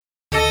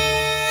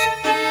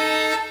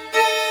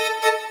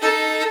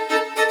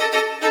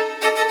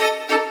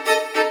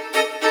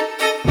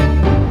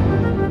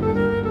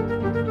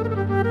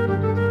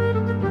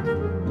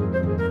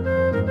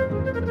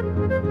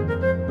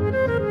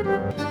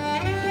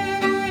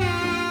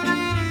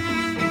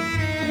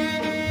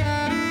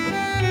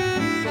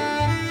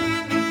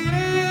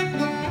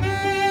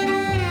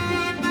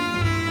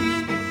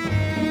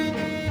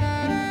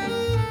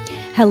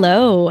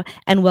Hello,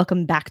 and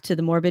welcome back to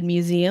the Morbid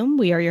Museum.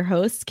 We are your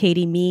hosts,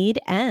 Katie Mead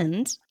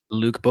and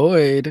Luke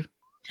Boyd.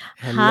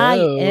 Hi,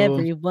 Hello.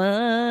 everyone.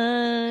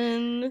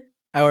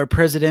 Our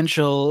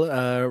presidential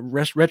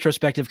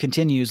retrospective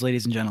continues,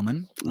 ladies and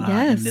gentlemen,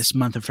 in this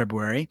month of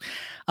February.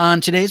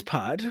 On today's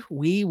pod,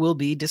 we will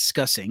be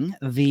discussing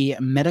the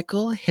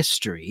medical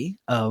history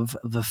of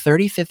the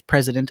 35th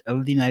President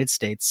of the United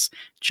States,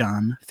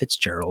 John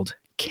Fitzgerald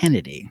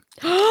Kennedy.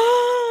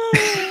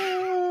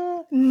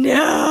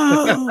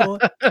 No.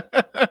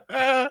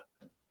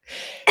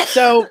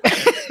 So,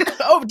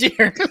 oh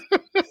dear.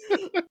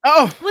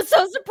 Oh, I was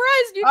so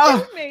surprised you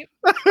told me.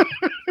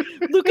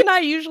 Luke and I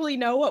usually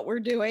know what we're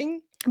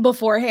doing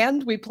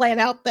beforehand. We plan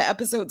out the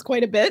episodes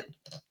quite a bit.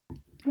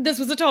 This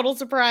was a total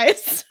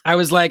surprise. I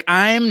was like,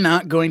 I'm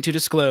not going to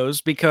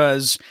disclose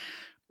because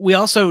we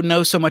also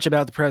know so much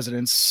about the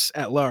presidents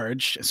at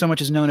large. So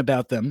much is known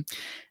about them.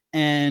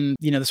 And,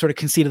 you know, the sort of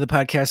conceit of the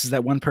podcast is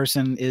that one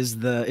person is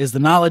the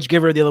knowledge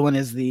giver. The other one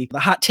is the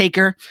hot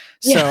taker.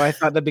 So yeah. I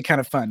thought that'd be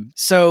kind of fun.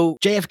 So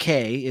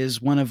JFK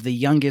is one of the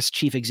youngest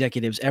chief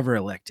executives ever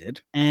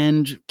elected.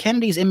 And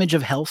Kennedy's image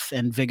of health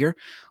and vigor,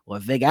 or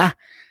vigor,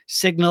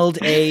 signaled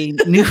a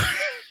new...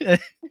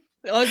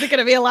 Oh, is it going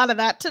to be a lot of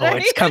that today? Oh,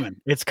 it's coming.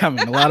 It's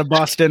coming. A lot of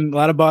Boston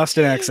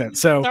accent.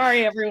 So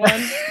sorry,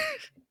 everyone.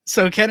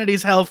 So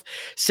Kennedy's health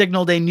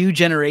signaled a new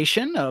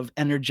generation of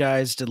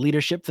energized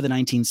leadership for the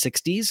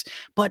 1960s,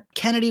 but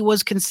Kennedy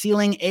was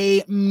concealing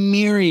a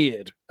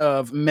myriad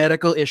of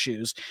medical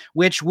issues,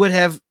 which would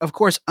have, of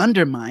course,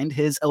 undermined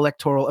his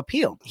electoral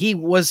appeal. He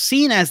was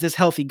seen as this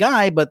healthy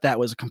guy, but that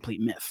was a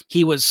complete myth.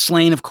 He was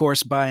slain, of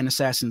course, by an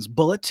assassin's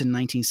bullet in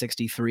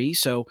 1963,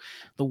 so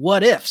the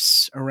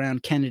what-ifs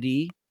around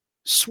Kennedy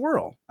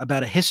swirl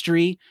about a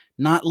history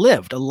not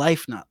lived, a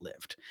life not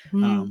lived.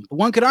 But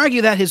one could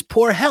argue that his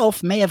poor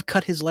health may have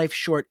cut his life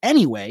short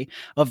anyway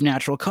of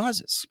natural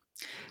causes.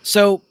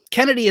 So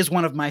Kennedy is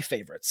one of my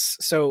favorites.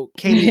 So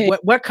Katie,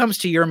 what comes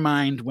to your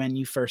mind when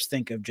you first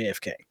think of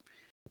JFK?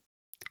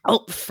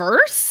 Oh,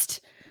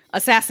 first?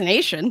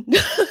 Assassination.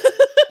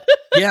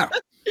 Yeah.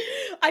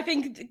 I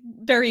think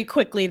very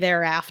quickly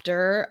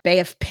thereafter, Bay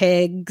of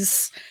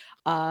Pigs,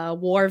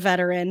 war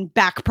veteran,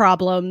 back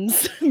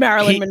problems,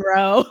 Marilyn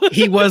Monroe.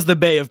 He was the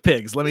Bay of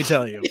Pigs, let me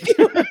tell you.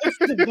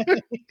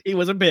 He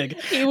was a pig.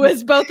 He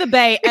was both a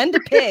bay and a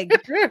pig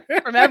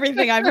from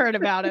everything I've heard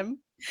about him.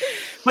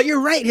 But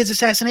you're right. His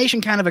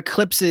assassination kind of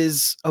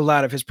eclipses a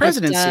lot of his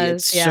presidency.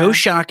 It's so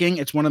shocking.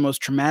 It's one of the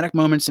most traumatic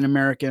moments in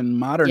American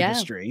modern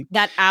history.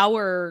 That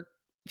our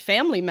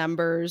family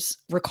members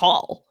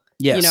recall.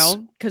 Yes. You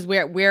know, because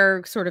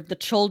we're sort of the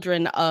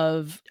children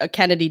of a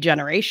Kennedy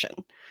generation.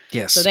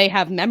 Yes. So they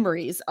have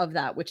memories of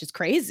that, which is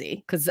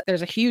crazy because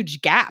there's a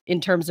huge gap in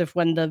terms of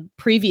when the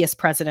previous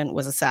president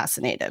was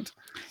assassinated.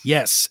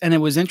 Yes. And it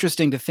was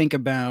interesting to think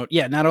about,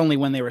 not only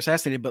when they were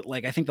assassinated, but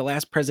like I think the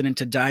last president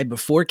to die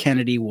before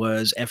Kennedy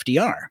was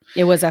FDR.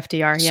 It was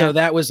FDR, yeah. So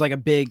that was like a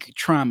big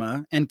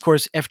trauma. And of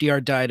course,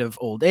 FDR died of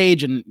old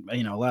age and,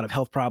 you know, a lot of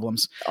health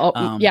problems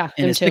in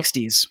his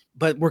 60s.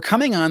 But we're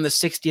coming on the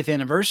 60th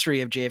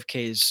anniversary of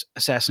JFK's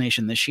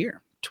assassination this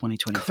year.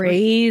 2023.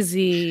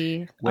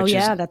 Crazy. Oh,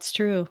 yeah, that's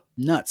true.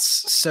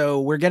 Nuts.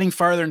 So we're getting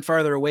farther and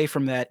farther away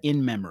from that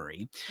in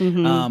memory.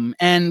 Mm-hmm.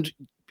 And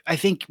I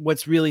think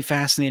what's really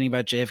fascinating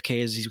about JFK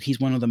is he's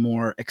one of the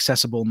more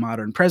accessible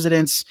modern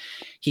presidents.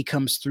 He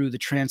comes through the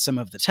transom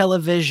of the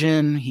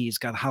television. He's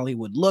got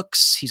Hollywood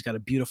looks. He's got a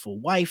beautiful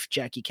wife,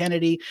 Jackie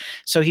Kennedy.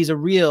 So he's a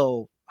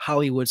real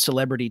Hollywood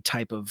celebrity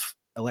type of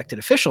elected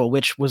official,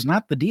 which was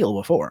not the deal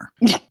before.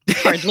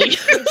 Hardly.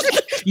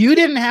 You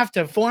didn't have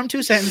to form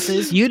two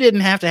sentences. You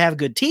didn't have to have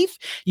good teeth.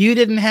 You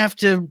didn't have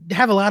to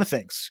have a lot of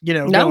things,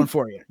 going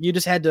for you. You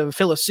just had to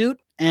fill a suit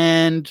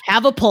and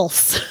have a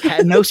pulse,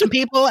 know some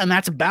people, and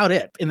that's about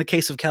it. In the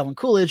case of Calvin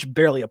Coolidge,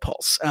 barely a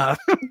pulse.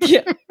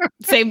 Yeah.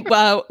 Same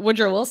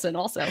Woodrow Wilson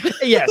also.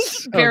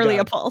 Yes. Barely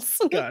a pulse.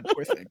 God,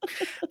 poor thing.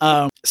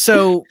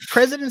 So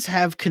presidents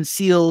have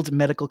concealed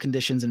medical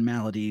conditions and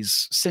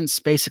maladies since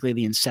basically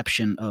the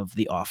inception of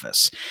the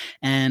office.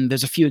 And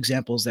there's a few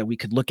examples that we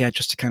could look at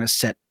just to kind of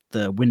set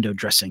the window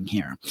dressing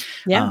here.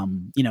 Yeah.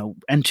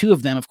 And two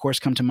of them, of course,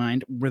 come to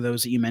mind were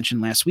those that you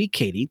mentioned last week,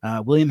 Katie.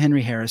 William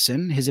Henry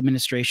Harrison, his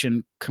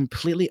administration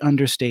completely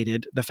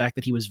understated the fact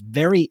that he was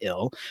very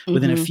ill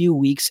within a few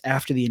weeks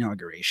after the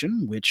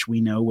inauguration, which we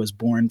know was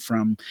born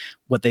from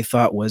what they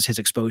thought was his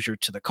exposure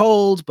to the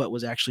cold, but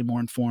was actually more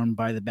informed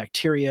by the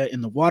bacteria in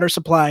the water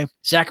supply.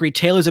 Zachary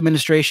Taylor's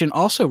administration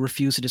also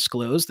refused to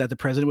disclose that the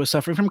president was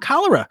suffering from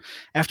cholera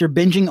after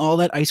binging all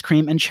that ice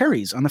cream and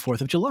cherries on the 4th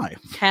of July.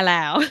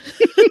 Hello.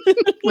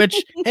 Which,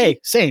 hey,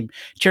 same.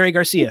 Cherry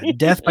Garcia.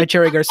 Death by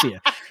Cherry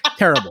Garcia.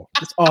 Terrible.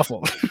 It's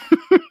awful.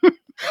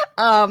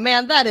 Oh,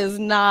 man, that is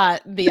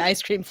not the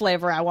ice cream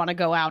flavor I want to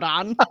go out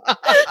on.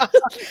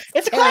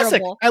 It's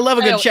classic. I love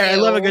a good cherry. I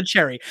love a good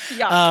cherry.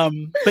 Yeah.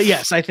 But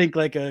yes, I think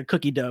like a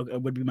cookie dough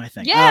would be my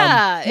thing.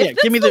 Yeah. If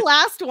give me the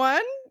last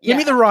one. Give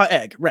me the raw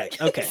egg. Right.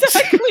 Okay.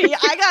 Exactly.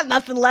 I got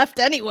nothing left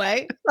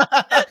anyway.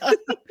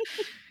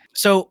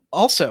 So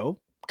also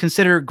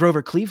consider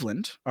Grover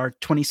Cleveland, our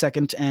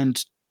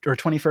 22nd or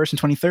 21st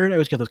and 23rd. I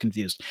always get those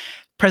confused.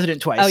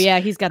 President twice. Oh yeah,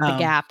 he's got the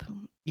gap.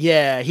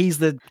 Yeah, he's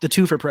the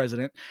two for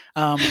president.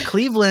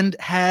 Cleveland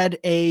had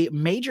a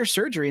major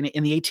surgery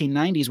in the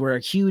 1890s where a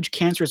huge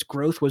cancerous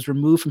growth was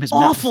removed from his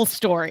mouth. Awful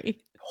story.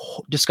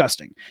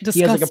 Disgusting.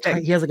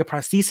 Disgusting. He has like a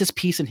prosthesis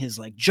piece in his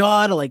like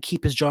jaw to like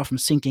keep his jaw from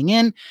sinking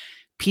in.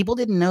 People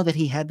didn't know that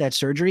he had that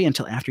surgery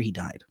until after he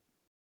died.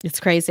 It's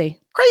crazy.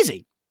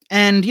 Crazy.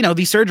 And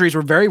these surgeries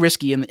were very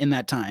risky in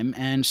that time,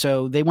 and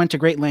so they went to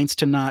great lengths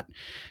to not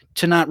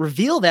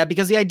reveal that,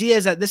 because the idea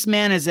is that this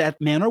man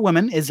or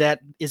woman is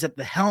at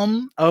the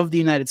helm of the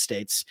United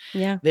States.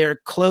 Yeah. They're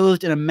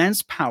clothed in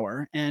immense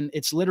power, and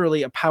it's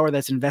literally a power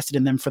that's invested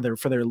in them for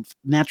their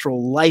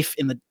natural life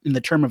in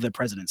the term of their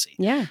presidency.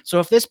 Yeah.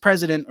 So if this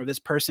president or this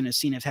person is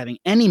seen as having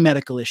any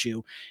medical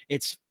issue,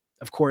 it's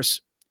of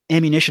course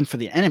ammunition for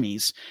the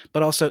enemies,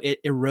 but also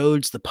it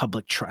erodes the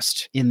public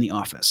trust in the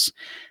office.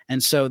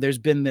 And so there's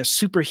been this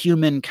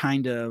superhuman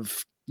kind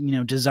of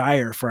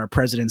desire for our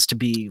presidents to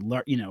be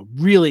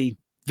really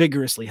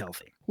vigorously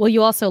healthy. Well,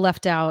 you also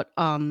left out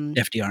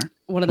FDR,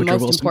 one of the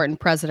most important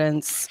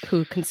presidents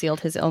who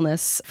concealed his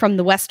illness from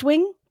the West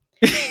Wing.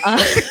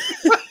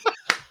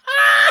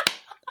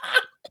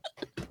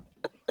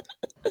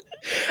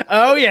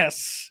 Oh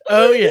yes.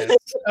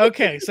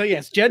 Okay, so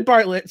yes, Jed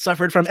Bartlett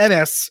suffered from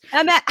MS.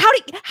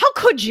 How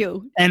could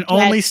you? And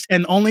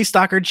only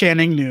Stockard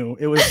Channing knew.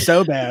 It was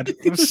so bad.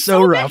 It was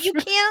so rough. You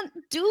can't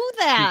do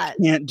that.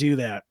 You can't do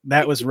that.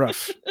 That was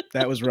rough.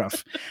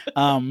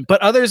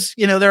 But others,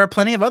 there are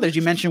plenty of others.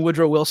 You mentioned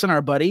Woodrow Wilson,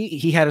 our buddy.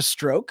 He had a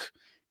stroke,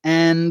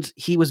 and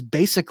he was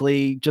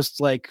basically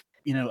just like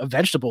a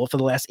vegetable for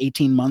the last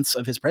 18 months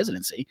of his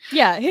presidency.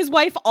 Yeah, his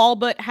wife all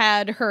but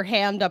had her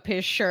hand up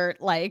his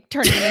shirt, like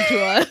turning him into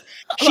a.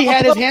 She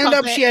had his hand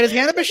up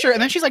his shirt,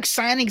 and then she's like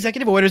signing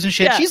executive orders and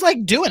shit. Yeah. She's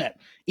like doing it.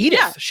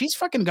 Edith, she's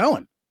fucking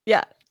going.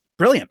 Yeah,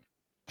 brilliant.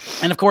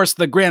 And of course,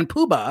 the grand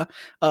poobah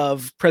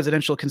of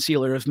presidential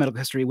concealer of medical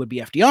history would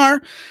be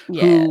FDR,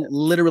 who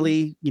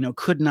literally,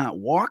 could not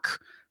walk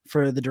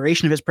for the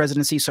duration of his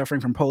presidency,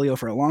 suffering from polio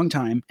for a long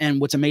time.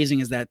 And what's amazing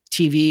is that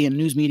TV and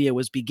news media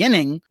was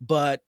beginning,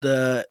 but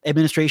the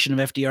administration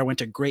of FDR went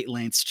to great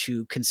lengths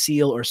to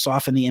conceal or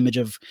soften the image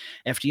of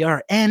FDR,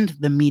 and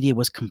the media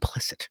was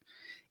complicit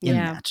in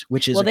that,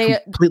 which is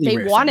completely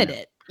they wanted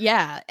it.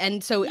 Yeah.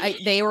 And so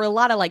they were a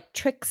lot of like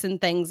tricks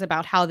and things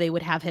about how they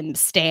would have him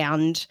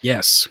stand.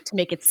 Yes. To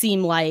make it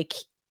seem like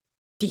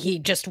he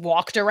just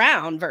walked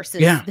around versus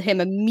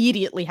him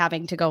immediately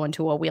having to go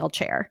into a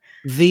wheelchair.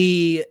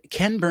 The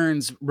Ken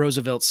Burns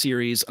Roosevelt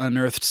series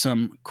unearthed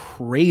some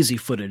crazy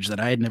footage that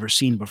I had never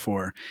seen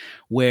before.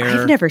 Where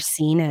I've never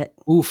seen it.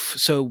 Oof.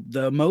 So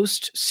the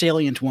most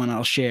salient one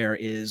I'll share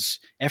is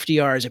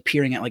FDR is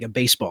appearing at like a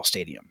baseball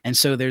stadium. And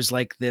so there's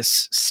like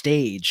this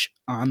stage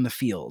on the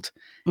field,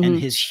 and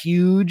his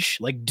huge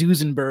like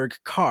Duesenberg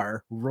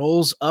car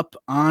rolls up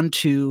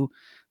onto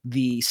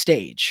the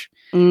stage,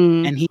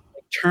 and he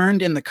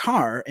turned in the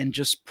car and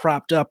just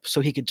propped up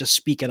so he could just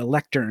speak at a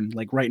lectern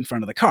like right in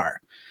front of the car.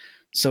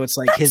 So it's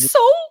like That's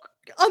so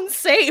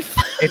unsafe.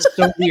 It's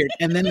so weird.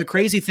 And then the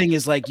crazy thing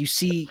is like you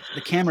see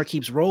the camera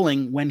keeps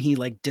rolling when he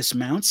like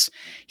dismounts.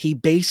 He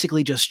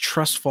basically just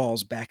trust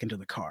falls back into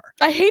the car.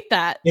 I hate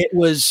that.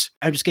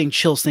 I'm just getting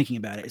chills thinking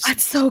about it.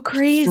 That's so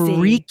crazy.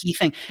 Freaky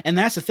thing. And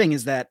that's the thing,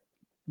 is that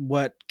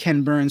what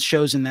Ken Burns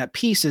shows in that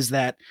piece is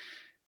that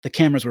the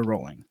cameras were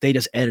rolling. They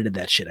just edited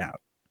that shit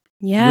out.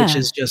 Yeah. Which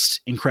is just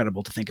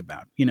incredible to think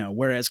about,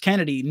 whereas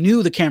Kennedy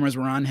knew the cameras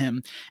were on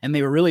him and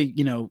they were really,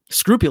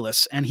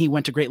 scrupulous, and he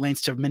went to great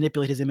lengths to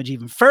manipulate his image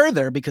even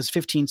further, because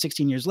 15,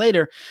 16 years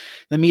later,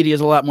 the media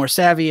is a lot more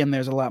savvy and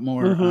there's a lot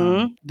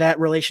more, that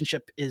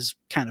relationship is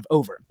kind of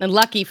over. And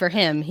lucky for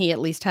him, he at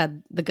least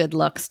had the good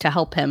looks to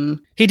help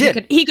him. He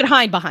did. He could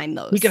hide behind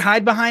those. He could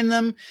hide behind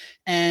them,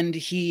 and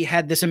he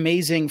had this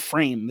amazing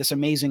frame, this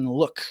amazing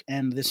look,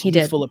 and this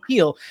youthful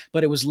appeal,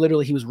 but it was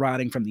literally, he was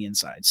rotting from the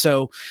inside.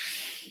 So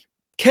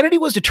Kennedy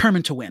was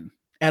determined to win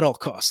at all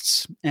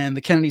costs, and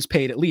the Kennedys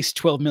paid at least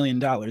 $12 million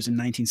in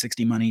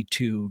 1960 money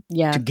to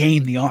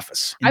gain the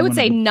office. I would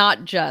say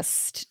not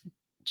just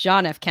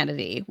John F.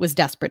 Kennedy was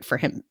desperate for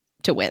him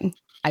to win.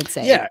 I'd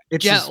say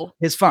it's Joe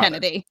his father.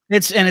 Kennedy.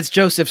 It's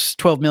Joseph's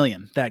 $12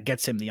 million that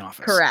gets him the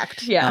office.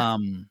 Correct. Yeah.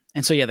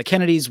 And so the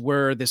Kennedys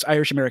were this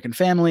Irish American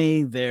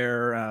family.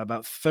 They're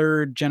about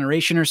third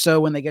generation or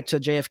so when they get to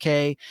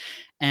JFK,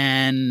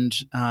 and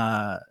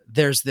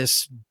there's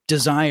this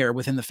desire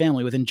within the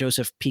family, within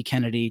Joseph P.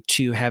 Kennedy,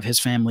 to have his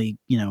family,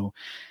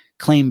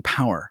 claim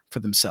power for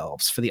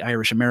themselves, for the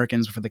Irish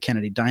Americans, for the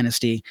Kennedy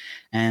dynasty.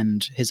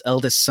 And his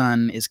eldest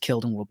son is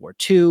killed in World War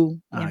II.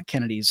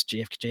 Kennedy's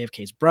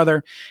JFK's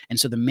brother. And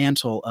so the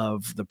mantle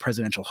of the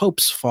presidential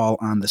hopes fall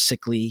on the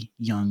sickly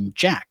young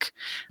Jack,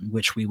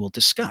 which we will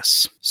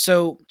discuss.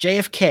 So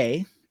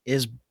JFK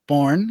is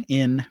born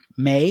in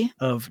May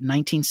of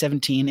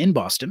 1917 in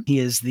Boston. He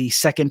is the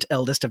second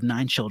eldest of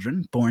 9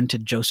 children, born to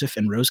Joseph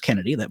and Rose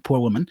Kennedy, that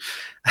poor woman.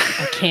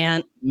 I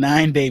can't.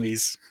 9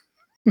 babies.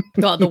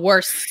 Well, the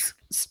worst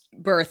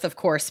birth, of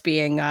course,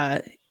 being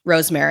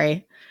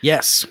Rosemary.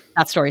 Yes.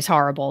 That story's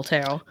horrible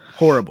too.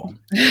 Horrible.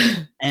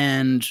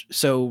 And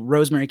so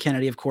Rosemary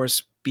Kennedy, of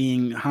course,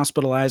 being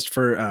hospitalized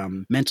for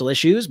mental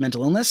issues,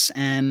 mental illness,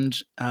 and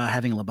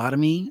having a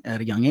lobotomy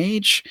at a young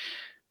age,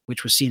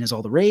 which was seen as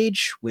all the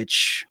rage,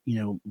 which,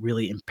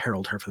 really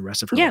imperiled her for the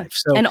rest of her life.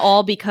 So, and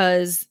all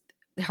because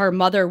her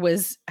mother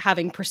was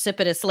having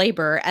precipitous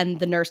labor and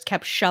the nurse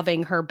kept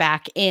shoving her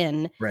back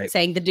in,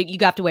 saying that you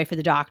have to wait for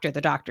the doctor.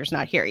 The doctor's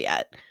not here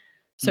yet.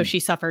 So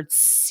she suffered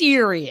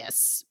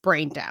serious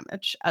brain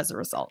damage as a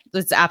result.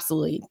 It's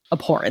absolutely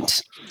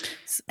abhorrent.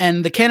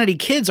 And the Kennedy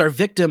kids are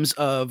victims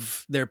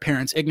of their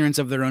parents' ignorance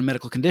of their own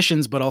medical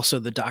conditions, but also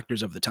the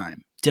doctors of the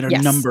time did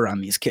a number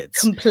on these kids.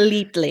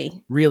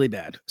 Completely. Really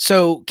bad.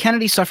 So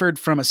Kennedy suffered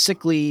from a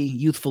sickly,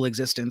 youthful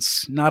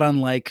existence, not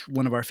unlike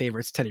one of our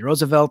favorites, Teddy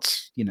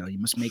Roosevelt. You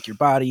must make your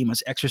body, you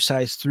must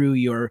exercise through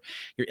your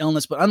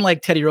illness. But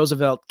unlike Teddy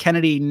Roosevelt,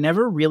 Kennedy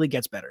never really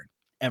gets better.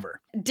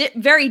 Ever.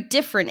 Very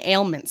different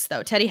ailments,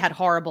 though. Teddy had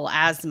horrible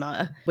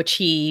asthma, which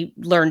he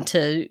learned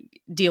to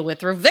deal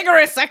with through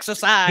vigorous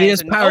exercise. He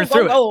just powered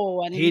through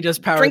it. And he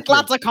just powered drink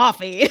lots of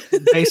coffee.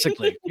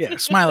 Basically. Yeah.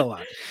 Smile a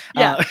lot.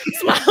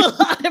 Smile a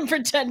lot and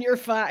pretend you're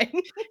fine.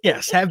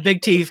 Yes. Have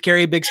big teeth,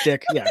 carry a big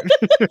stick. Yeah.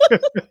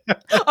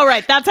 All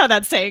right. That's how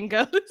that saying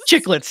goes.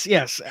 Chiclets.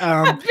 Yes.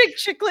 Have big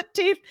chiclet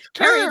teeth,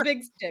 carry a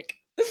big stick.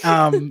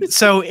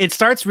 So it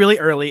starts really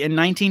early. In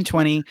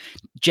 1920,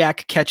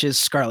 Jack catches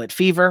scarlet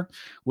fever,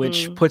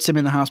 which puts him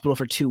in the hospital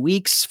for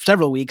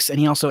several weeks, and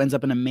he also ends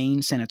up in a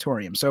Maine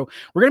sanatorium. So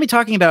we're going to be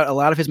talking about a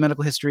lot of his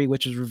medical history,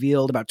 which was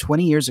revealed about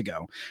 20 years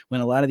ago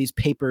when a lot of these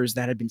papers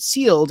that had been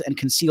sealed and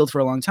concealed for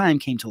a long time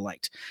came to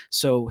light.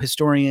 So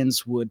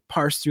historians would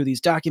parse through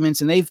these documents,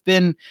 and they've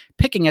been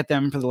picking at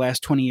them for the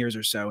last 20 years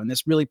or so. And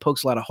this really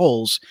pokes a lot of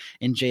holes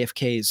in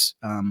JFK's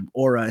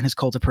aura and his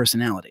cult of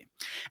personality.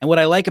 And what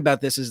I like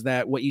about this is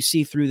that what you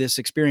see through this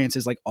experience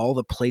is like all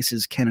the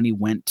places Kennedy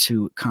went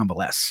to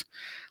convalesce.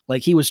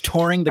 Like he was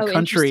touring the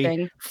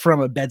country from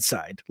a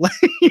bedside,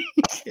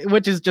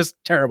 which is just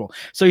terrible.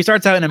 So he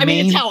starts out in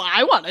Maine. It's how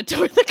I want to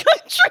tour the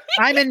country.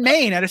 I'm in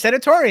Maine at a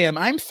sanatorium.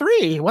 I'm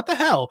 3. What the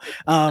hell?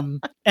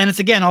 And it's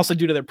again also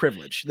due to their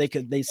privilege.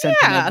 They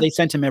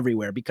sent him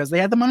everywhere because they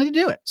had the money to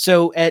do it.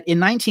 So in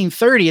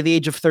 1930, at the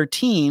age of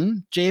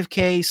 13,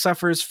 JFK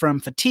suffers from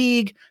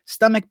fatigue,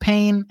 stomach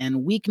pain,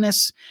 and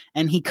weakness,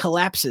 and he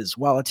collapses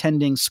while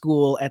attending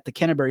school at the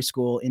Kennebury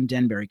School in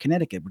Danbury,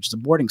 Connecticut, which is a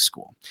boarding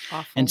school.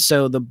 Awful. And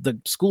so the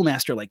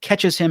schoolmaster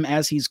catches him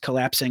as he's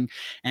collapsing,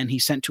 and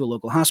he's sent to a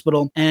local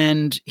hospital,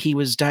 and he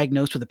was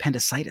diagnosed with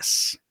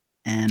appendicitis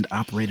and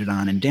operated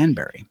on in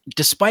Danbury.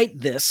 Despite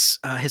this,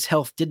 his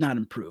health did not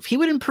improve. He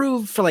would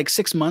improve for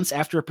 6 months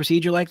after a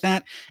procedure like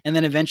that, and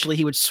then eventually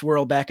he would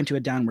swirl back into a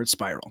downward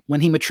spiral.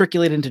 When he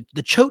matriculated into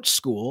the Choate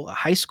School, a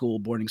high school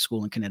boarding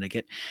school in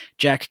Connecticut,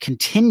 Jack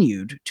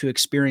continued to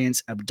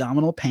experience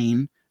abdominal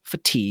pain,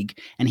 fatigue,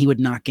 and he would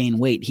not gain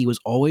weight. He was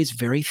always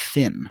very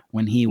thin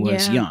when he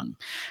was young.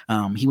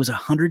 He was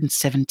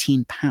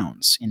 117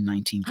 pounds in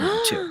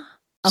 1932.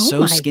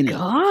 So skinny.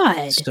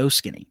 God. So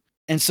skinny.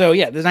 And so, the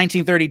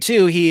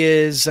 1932, he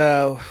is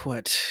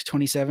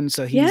 27.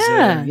 So he's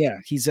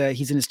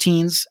in his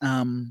teens.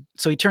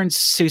 So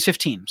he's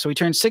 15. So he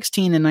turns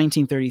 16 in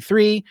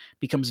 1933,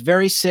 becomes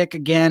very sick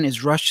again,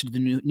 is rushed to the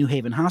New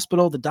Haven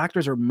Hospital. The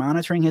doctors are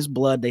monitoring his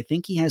blood. They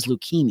think he has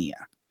leukemia.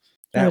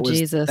 That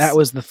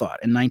was the thought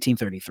in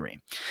 1933.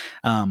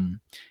 In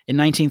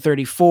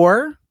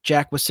 1934,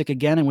 Jack was sick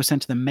again and was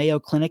sent to the Mayo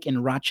Clinic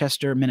in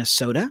Rochester,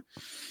 Minnesota.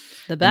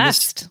 The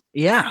best.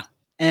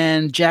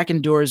 And Jack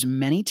endures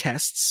many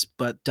tests,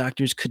 but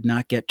doctors could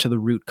not get to the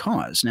root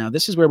cause. Now,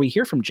 this is where we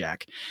hear from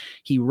Jack.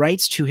 He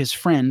writes to his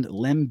friend,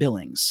 Lem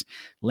Billings.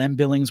 Lem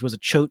Billings was a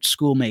Choate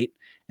schoolmate,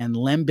 and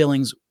Lem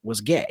Billings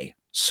was gay.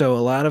 So a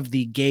lot of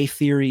the gay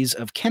theories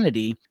of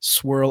Kennedy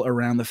swirl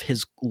around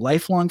his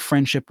lifelong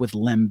friendship with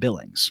Lem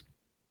Billings.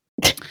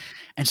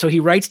 And so he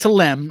writes to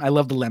Lem. I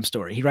love the Lem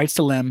story. He writes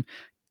to Lem,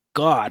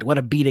 God, what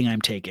a beating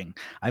I'm taking.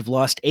 I've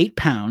lost 8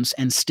 pounds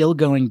and still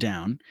going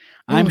down.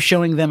 I'm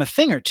showing them a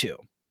thing or two.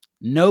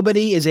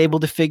 Nobody is able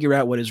to figure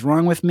out what is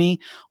wrong with me.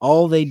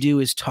 All they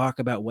do is talk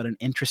about what an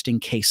interesting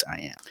case I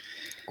am.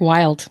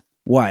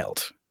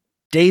 Wild.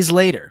 Days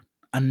later,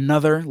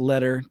 another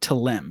letter to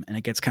Lem, and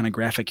it gets kind of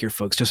graphic here,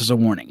 folks, just as a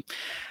warning.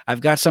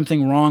 I've got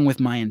something wrong with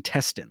my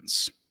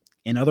intestines.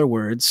 In other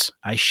words,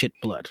 I shit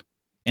blood.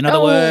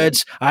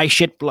 I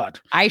shit blood.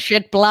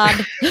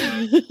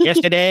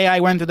 Yesterday, I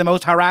went through the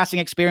most harassing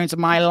experience of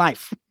my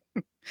life.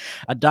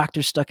 A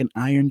doctor stuck an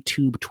iron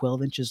tube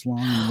 12 inches long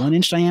and 1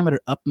 inch diameter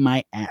up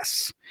my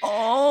ass.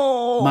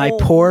 Oh. My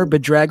poor,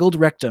 bedraggled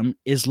rectum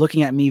is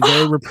looking at me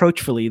very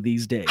reproachfully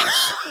these days.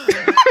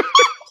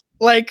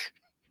 The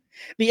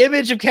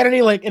image of Kennedy,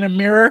 in a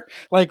mirror,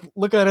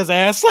 looking at his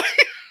ass.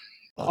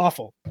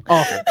 Awful.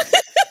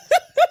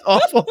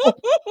 Awful.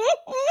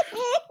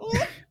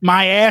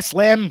 My ass,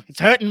 Lem. It's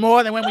hurting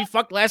more than when we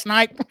fucked last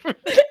night.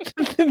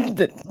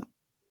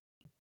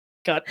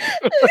 Cut.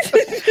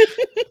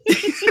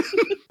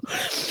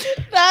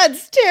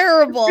 That's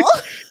terrible.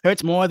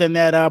 Hurts more than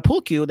that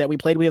pool cue that we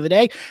played with the other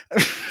day.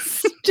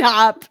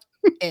 Stop.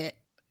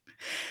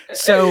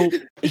 So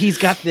he's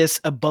got this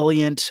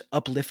ebullient,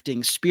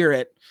 uplifting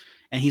spirit,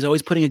 and he's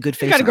always putting a good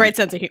face on. He's got a great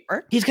sense of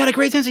humor. He's got a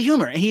great sense of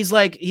humor. He's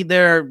like,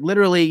 they're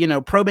literally,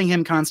 probing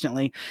him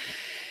constantly.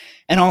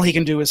 And all he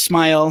can do is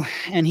smile,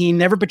 and he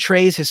never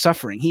betrays his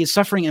suffering. He is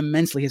suffering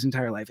immensely his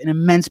entire life, an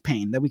immense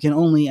pain that we can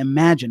only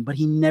imagine, but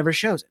he never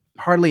shows it,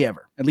 hardly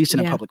ever, at least in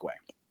a public way.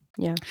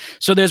 Yeah.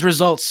 So there's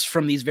results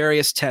from these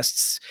various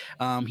tests.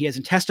 He has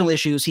intestinal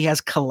issues. He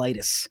has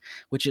colitis,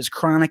 which is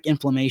chronic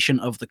inflammation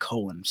of the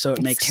colon. So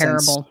it makes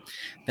sense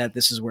that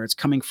this is where it's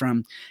coming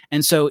from.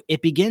 And so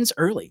it begins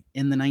early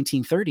in the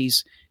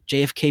 1930s.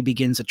 JFK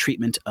begins a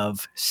treatment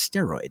of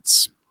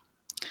steroids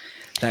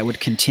that would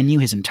continue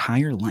his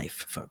entire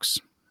life, folks.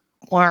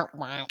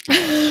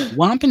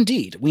 Womp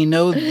indeed. We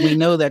know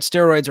that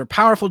steroids are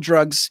powerful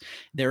drugs.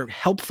 They're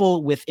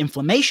helpful with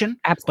inflammation,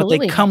 absolutely,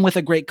 but they come with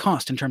a great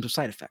cost in terms of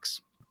side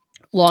effects.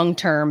 Long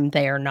term,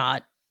 they are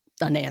not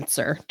an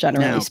answer,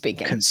 generally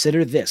speaking.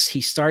 Consider this. He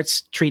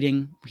starts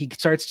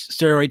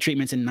steroid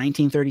treatments in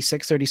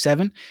 1936,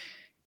 37.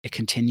 It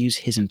continues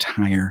his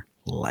entire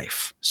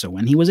life. So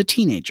when he was a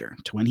teenager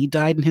to when he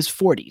died in his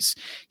 40s,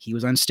 he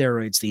was on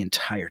steroids the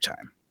entire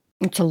time.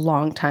 It's a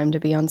long time to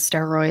be on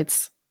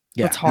steroids.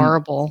 Yeah, it's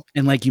horrible.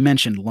 And like you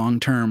mentioned,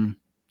 long-term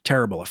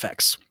terrible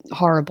effects.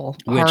 Horrible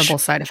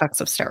side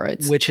effects of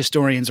steroids. Which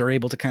historians are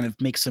able to kind of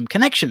make some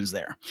connections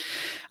there.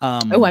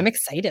 I'm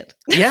excited.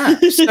 Yeah.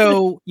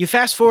 So you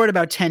fast forward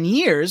about 10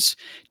 years,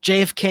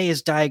 JFK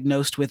is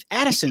diagnosed with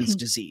Addison's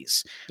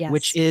disease,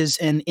 which is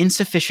an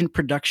insufficient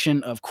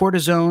production of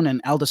cortisone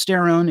and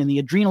aldosterone in the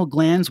adrenal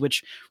glands,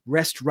 which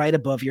rest right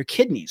above your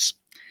kidneys.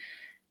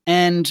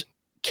 And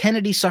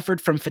Kennedy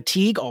suffered from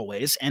fatigue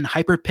always and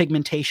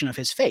hyperpigmentation of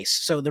his face.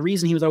 So the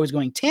reason he was always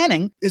going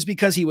tanning is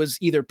because he was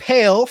either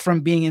pale from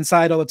being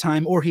inside all the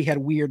time, or he had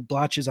weird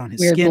blotches on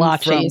his skin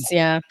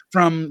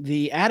from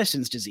the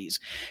Addison's disease.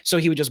 So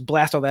he would just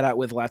blast all that out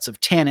with lots of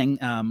tanning,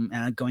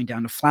 going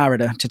down to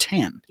Florida to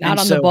tan. Not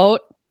on the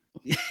boat?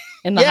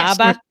 In the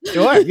harbor?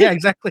 Sure. Yeah,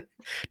 exactly.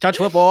 Touch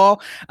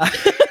football.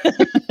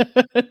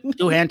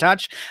 Two-hand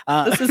touch.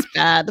 This is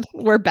bad.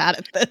 We're bad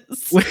at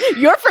this.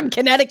 You're from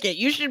Connecticut.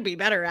 You should be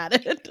better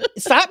at it.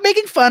 Stop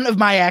making fun of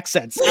my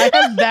accents. I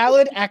have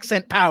valid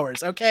accent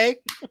powers, okay?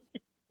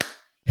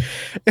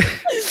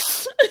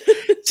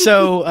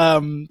 So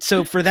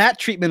for that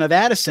treatment of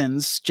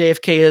Addison's,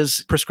 JFK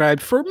is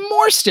prescribed for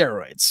more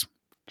steroids.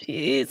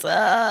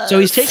 Jesus. So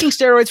he's taking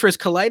steroids for his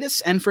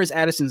colitis and for his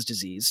Addison's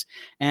disease.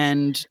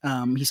 And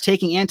he's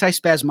taking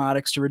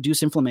antispasmodics to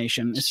reduce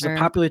inflammation. This is a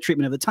popular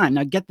treatment of the time.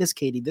 Now get this,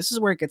 Katie. This is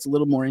where it gets a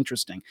little more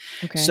interesting.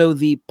 Okay. So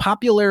the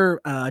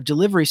popular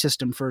delivery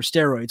system for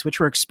steroids, which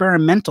were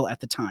experimental at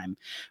the time,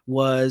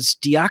 was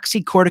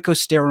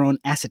deoxycorticosterone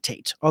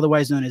acetate,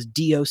 otherwise known as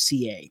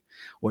DOCA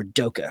or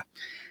DOCA.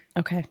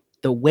 Okay.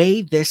 The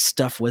way this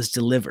stuff was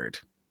delivered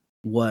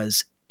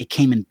was it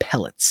came in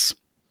pellets.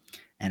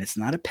 And it's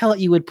not a pellet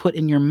you would put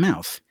in your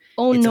mouth.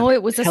 Oh, no,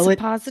 it was a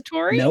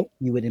suppository? No,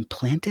 you would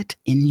implant it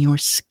in your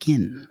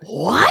skin.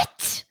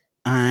 What?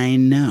 I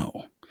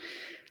know.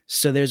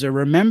 So there's a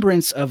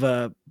remembrance of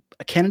a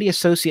Kennedy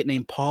associate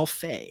named Paul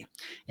Fay.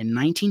 In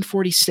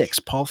 1946,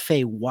 Paul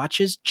Fay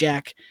watches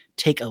Jack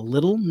take a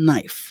little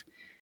knife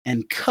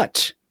and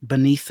cut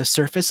beneath the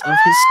surface of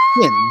his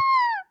skin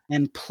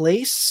and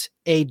place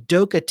a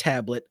DOCA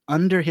tablet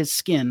under his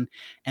skin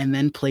and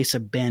then place a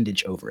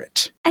bandage over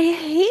it. I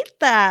hate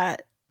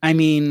that. I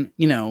mean,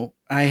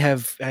 I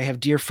have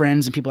dear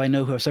friends and people I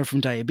know who have suffered from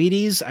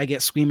diabetes. I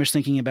get squeamish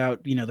thinking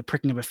about, the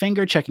pricking of a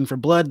finger, checking for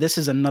blood. This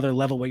is another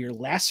level where you're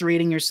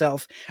lacerating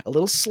yourself, a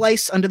little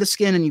slice under the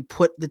skin, and you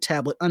put the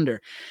tablet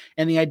under.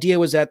 And the idea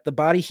was that the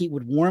body heat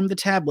would warm the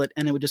tablet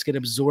and it would just get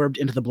absorbed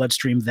into the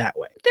bloodstream that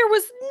way. There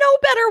was no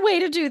better way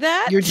to do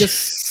that. You're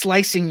just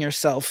slicing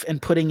yourself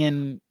and putting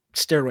in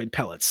steroid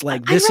pellets.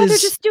 Like I'd rather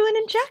just do an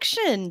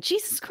injection.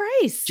 Jesus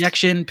Christ.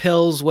 Injection,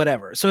 pills,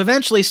 whatever. So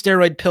eventually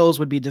steroid pills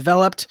would be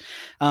developed,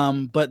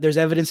 but there's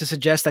evidence to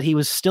suggest that he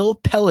was still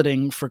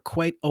pelleting for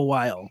quite a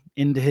while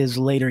into his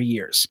later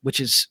years, which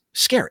is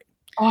scary.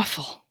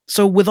 Awful.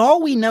 So with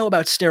all we know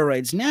about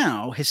steroids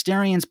now,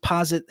 historians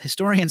posit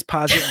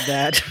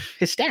that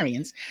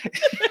Historians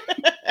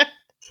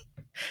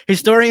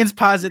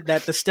posit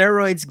that the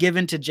steroids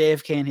given to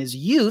JFK in his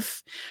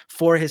youth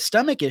for his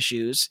stomach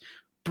issues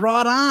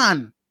brought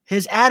on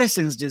his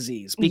Addison's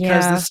disease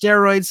because the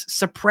steroids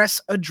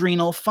suppress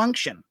adrenal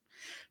function.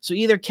 So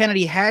either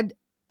Kennedy had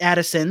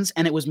Addison's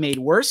and it was made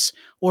worse,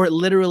 or it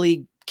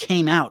literally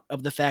came out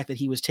of the fact that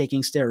he was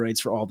taking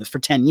steroids for all this for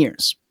 10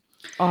 years.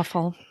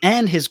 Awful.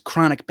 And his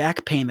chronic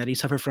back pain that he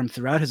suffered from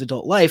throughout his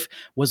adult life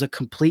was a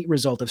complete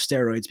result of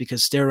steroids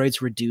because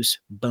steroids reduce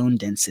bone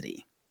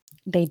density.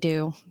 They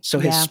do. So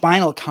his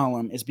spinal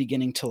column is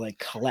beginning to like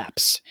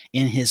collapse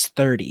in his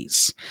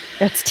 30s.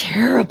 That's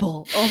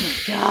terrible. Oh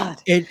my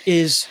God. It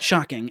is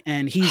shocking.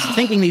 And he's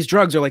thinking these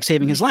drugs are like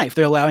saving his life.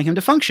 They're allowing him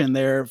to function.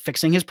 They're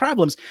fixing his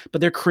problems,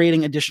 but they're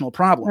creating additional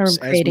problems.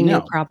 They're creating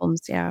new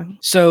problems. Yeah.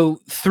 So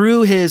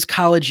through his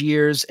college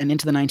years and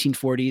into the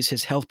 1940s,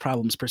 his health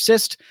problems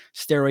persist.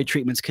 Steroid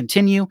treatments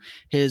continue.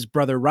 His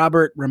brother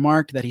Robert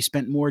remarked that he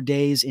spent more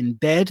days in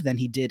bed than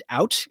he did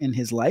out in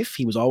his life.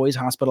 He was always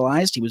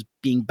hospitalized. He was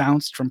being bounced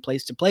from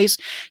place to place.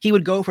 He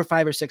would go for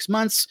 5 or 6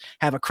 months,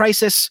 have a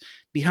crisis,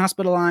 be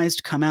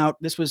hospitalized, come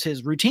out. This was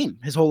his routine,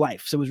 his whole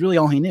life. So it was really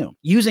all he knew.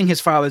 Using his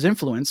father's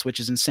influence, which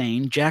is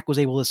insane, Jack was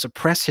able to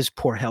suppress his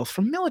poor health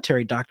from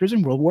military doctors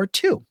in World War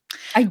II.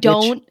 I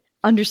don't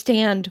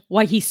understand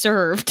why he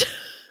served.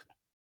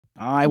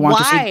 I want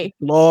to see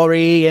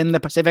glory in the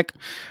Pacific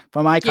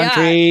for my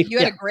country. You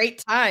had a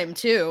great time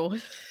too.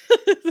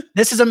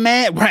 This is a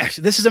man, right?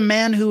 This is a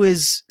man who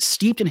is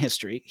steeped in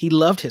history. He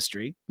loved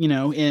history, you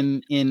know,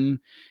 in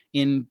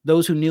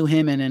those who knew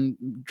him and in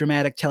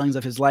dramatic tellings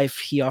of his life,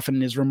 he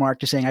often is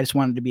remarked as saying, I just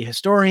wanted to be a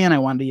historian. I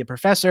wanted to be a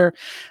professor.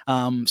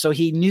 So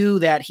he knew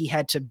that he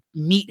had to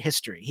meet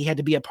history. He had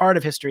to be a part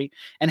of history.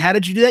 And how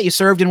did you do that? You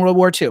served in World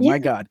War II. Yeah. My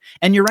God.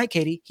 And you're right,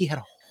 Katie. He had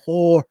a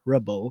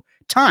horrible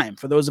time.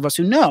 For those of us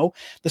who know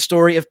the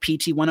story of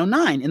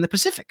PT-109 in the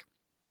Pacific.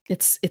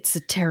 It's a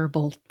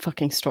terrible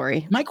fucking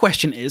story. My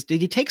question is,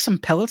 did he take some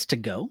pellets to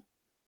go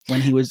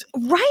when he was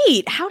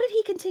right? How did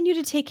he continue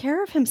to take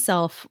care of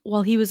himself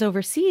while he was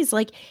overseas?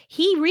 Like,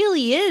 he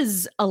really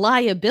is a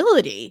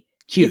liability.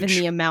 Huge. Given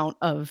the amount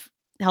of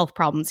health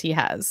problems he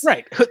has.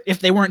 Right. If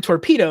they weren't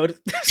torpedoed,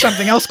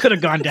 something else could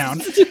have gone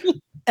down.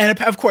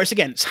 And of course,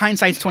 again,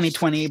 hindsight's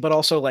 2020, but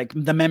also like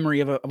the memory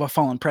of a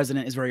fallen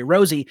president is very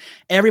rosy.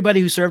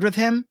 Everybody who served with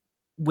him,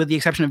 with the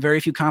exception of very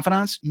few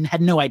confidants,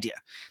 had no idea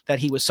that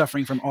he was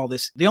suffering from all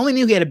this. They only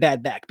knew he had a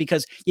bad back,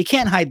 because you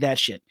can't hide that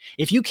shit.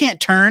 If you can't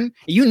turn,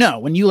 you know,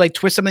 when you like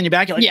twist something in your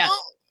back, you're like,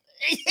 oh,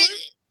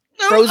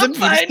 frozen.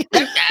 Fine.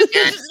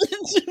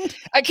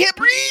 I can't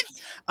breathe.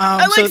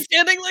 I like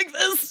standing like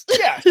this.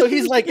 Yeah. So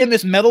he's like in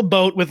this metal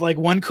boat with like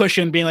one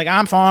cushion being like,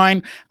 I'm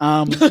fine.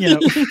 You know,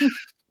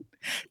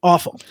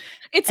 awful.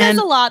 It says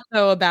a lot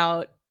though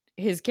about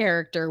his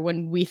character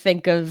when we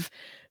think of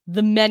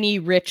the many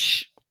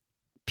rich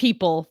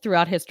people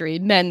throughout history,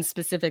 men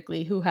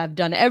specifically, who have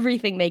done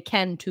everything they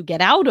can to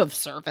get out of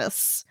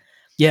service.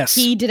 Yes.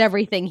 He did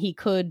everything he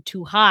could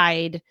to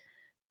hide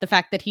the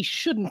fact that he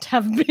shouldn't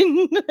have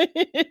been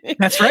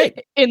That's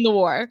right. in the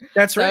war.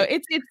 That's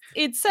right.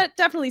 It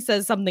definitely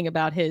says something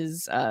about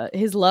his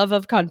love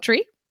of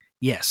country.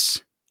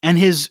 Yes. And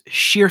his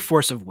sheer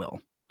force of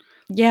will.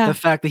 Yeah. The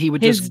fact that he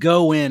would just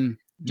go in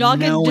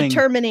dogged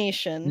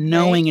determination,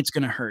 knowing it's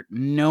going to hurt,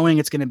 knowing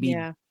it's going to be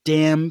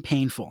damn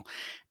painful.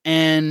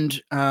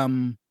 And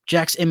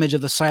Jack's image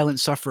of the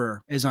silent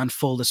sufferer is on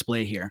full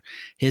display here.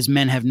 His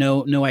men have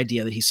no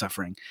idea that he's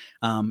suffering.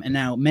 And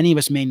now many of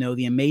us may know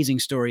the amazing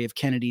story of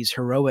Kennedy's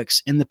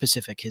heroics in the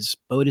Pacific. His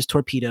boat is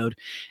torpedoed,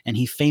 and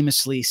he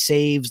famously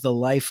saves the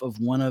life of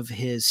one of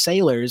his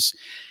sailors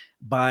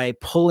by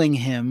pulling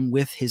him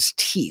with his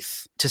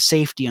teeth to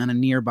safety on a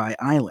nearby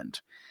island,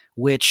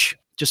 which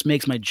just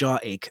makes my jaw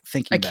ache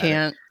thinking about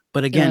it.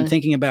 But again,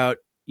 thinking about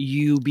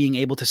you being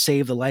able to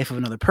save the life of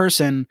another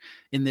person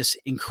in this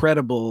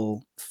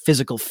incredible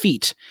physical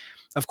feat.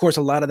 Of course,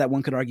 a lot of that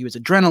one could argue is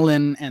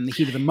adrenaline and the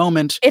heat of the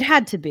moment. It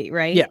had to be,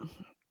 right? Yeah.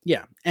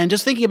 Yeah. And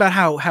just thinking about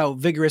how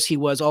vigorous he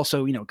was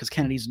also, you know, because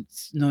Kennedy's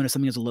known as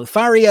something as a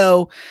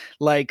Lothario,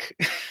 like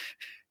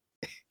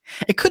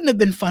it couldn't have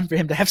been fun for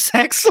him to have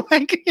sex,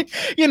 like,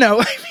 you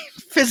know, I mean,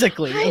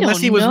 physically, unless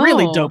he was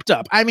really doped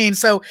up. I mean,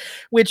 so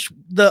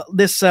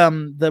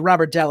the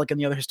Robert Dallek and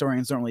the other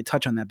historians don't really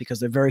touch on that because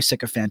they're very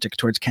sycophantic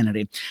towards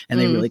Kennedy, and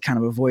they really kind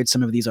of avoid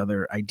some of these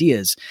other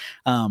ideas.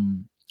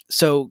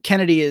 So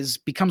Kennedy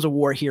becomes a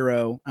war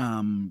hero,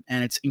 and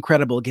it's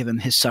incredible given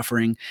his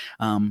suffering.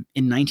 In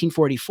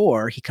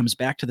 1944, he comes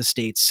back to the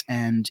States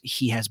and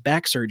he has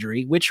back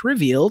surgery, which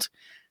revealed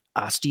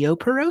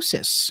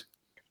osteoporosis.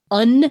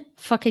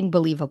 Unfucking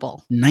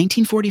believable.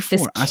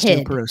 1944,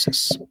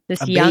 osteoporosis.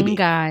 This young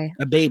guy.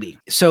 A baby.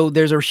 So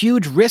there's a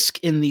huge risk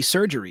in these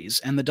surgeries,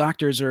 and the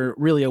doctors are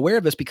really aware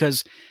of this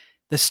because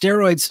the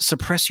steroids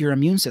suppress your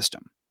immune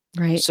system.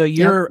 Right. So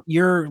your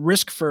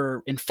risk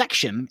for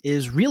infection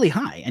is really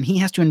high, and he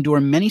has to endure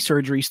many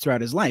surgeries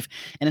throughout his life.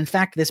 And in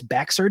fact, this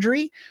back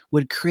surgery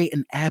would create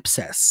an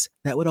abscess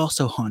that would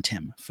also haunt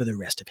him for the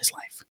rest of his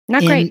life.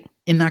 Not great.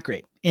 In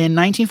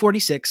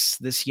 1946,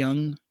 this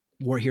young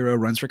war hero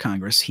runs for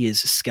Congress. He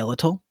is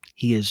skeletal.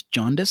 He is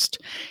jaundiced.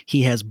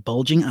 He has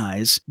bulging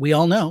eyes. We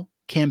all know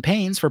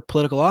campaigns for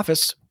political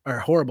office are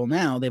horrible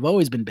now. They've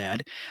always been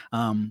bad.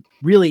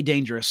 Really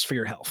dangerous for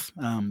your health.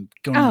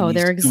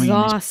 They're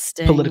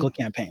exhausting. Political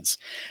campaigns.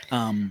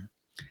 So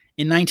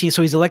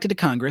he's elected to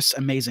Congress,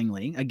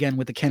 amazingly, again,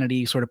 with the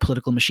Kennedy sort of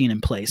political machine in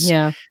place.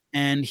 Yeah.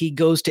 And he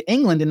goes to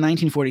England in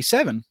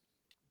 1947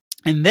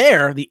 And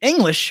there, the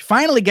English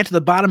finally get to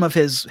the bottom of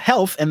his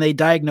health, and they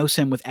diagnose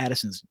him with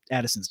Addison's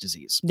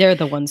disease. They're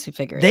the ones who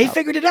figured it out. They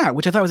figured it out,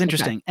 which I thought was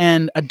interesting. Okay.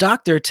 And a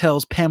doctor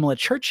tells Pamela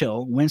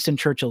Churchill, Winston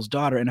Churchill's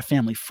daughter and a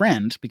family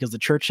friend, because the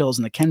Churchills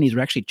and the Kennedys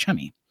were actually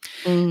chummy.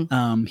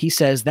 He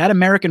says, that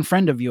American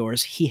friend of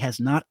yours, he has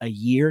not a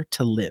year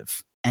to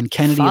live. And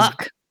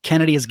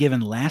Kennedy is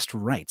given last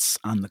rites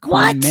on the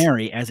Queen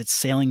Mary as it's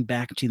sailing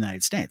back to the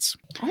United States.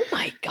 Oh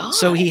my God.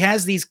 So he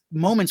has these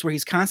moments where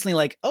he's constantly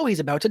like, oh, he's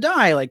about to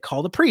die. Like,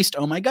 call the priest.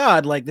 Oh my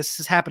God. Like, this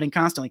is happening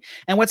constantly.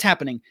 And what's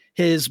happening?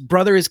 His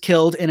brother is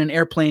killed in an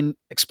airplane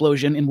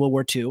explosion in World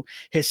War II.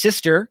 His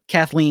sister,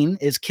 Kathleen,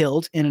 is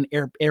killed in an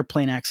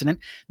airplane accident.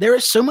 There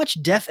is so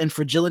much death and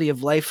fragility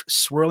of life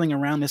swirling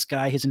around this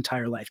guy his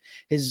entire life.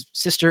 His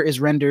sister is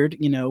rendered,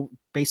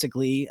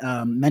 basically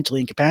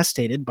mentally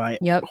incapacitated by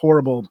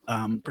horrible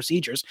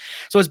procedures.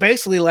 So it's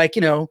basically like,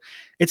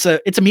 it's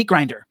a meat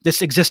grinder,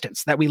 this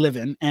existence that we live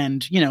in,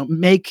 and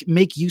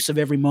make use of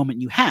every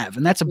moment you have.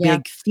 And that's a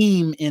big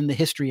theme in the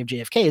history of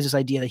JFK, is this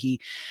idea that he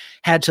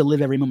had to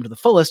live every moment to the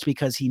fullest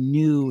because he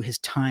knew his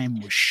time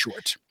was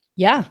short.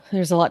 Yeah,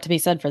 there's a lot to be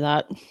said for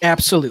that.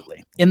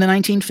 Absolutely. In the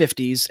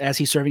 1950s, as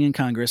he's serving in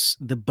Congress,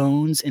 the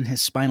bones in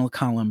his spinal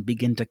column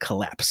begin to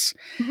collapse.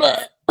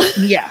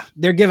 Yeah,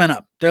 they're giving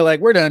up. They're like,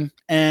 we're done.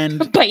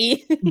 And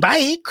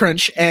bye,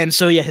 crunch. And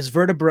so, his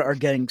vertebrae are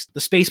getting,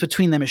 the space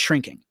between them is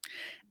shrinking.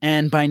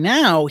 And by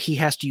now, he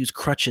has to use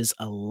crutches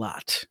a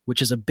lot,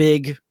 which is a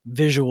big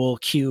visual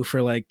cue for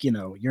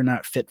you're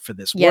not fit for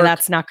this work. Yeah,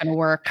 that's not going to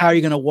work. How are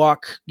you going to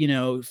walk,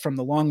 from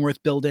the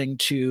Longworth building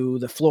to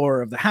the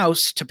floor of the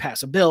House to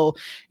pass a bill,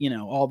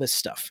 all this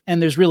stuff.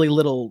 And there's really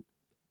little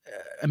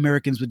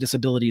Americans with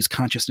disabilities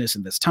consciousness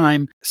in this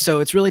time. So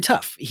it's really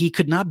tough. He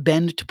could not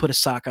bend to put a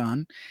sock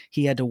on.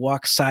 He had to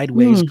walk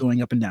sideways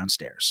going up and down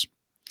stairs.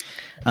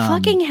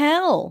 Fucking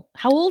hell.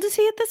 How old is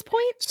he at this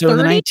point? So in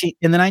the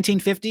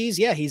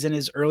 1950s, he's in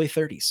his early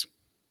 30s.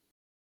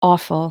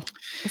 Awful.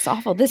 It's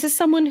awful. This is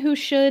someone who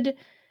should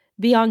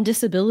be on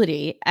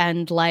disability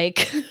and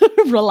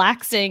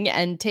relaxing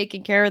and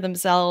taking care of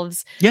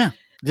themselves. Yeah.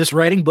 Just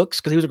writing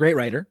books because he was a great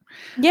writer.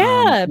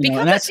 Yeah,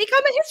 become a history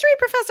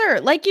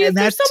professor.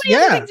 There's so many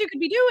other things you could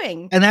be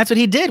doing. And that's what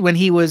he did when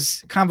he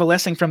was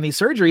convalescing from these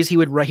surgeries. He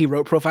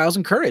wrote Profiles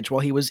in Courage while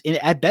he was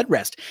at bed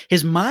rest.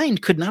 His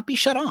mind could not be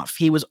shut off.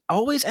 He was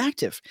always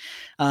active,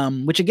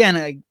 which again,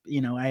 I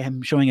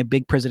am showing a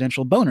big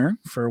presidential boner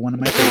for one of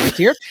my favorites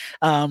here.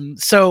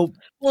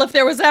 Well, if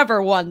there was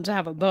ever one to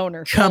have a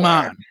boner, come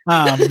on.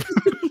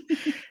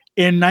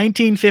 In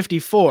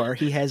 1954,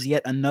 he has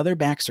yet another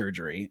back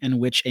surgery in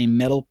which a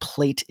metal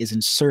plate is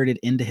inserted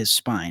into his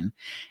spine,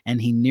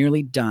 and he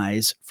nearly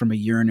dies from a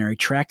urinary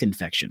tract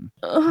infection.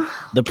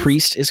 The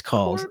priest is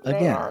called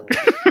again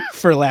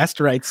for last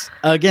rites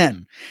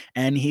again,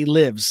 and he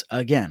lives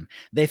again.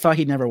 They thought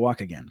he'd never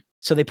walk again.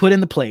 So they put in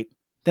the plate.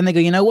 Then they go,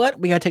 you know what?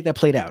 We got to take that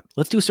plate out.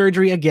 Let's do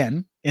surgery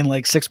again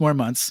in 6 more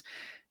months.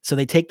 So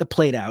they take the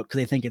plate out because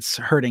they think it's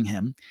hurting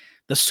him.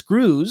 The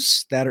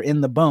screws that are in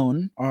the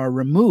bone are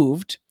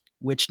removed,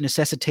 which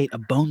necessitate a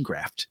bone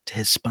graft to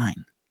his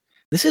spine.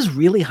 This is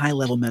really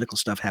high-level medical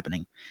stuff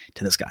happening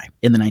to this guy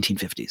in the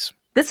 1950s.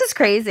 This is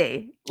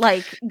crazy.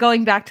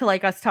 Going back to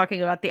us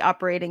talking about the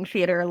operating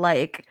theater,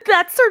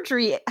 that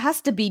surgery has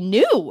to be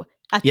new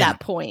at that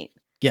point.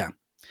 Yeah.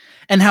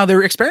 And how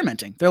they're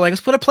experimenting. They're like,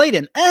 let's put a plate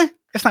in.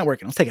 It's not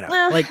working. Let's take it out.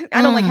 Well,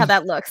 I don't like how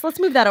that looks. Let's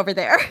move that over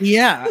there.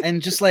 Yeah.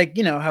 And just how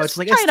it's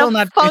it's still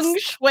not feng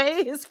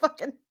shui his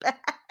fucking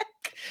back.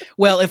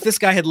 Well, if this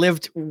guy had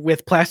lived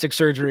with plastic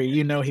surgery,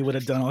 he would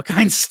have done all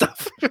kinds of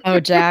stuff. Oh,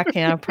 Jack,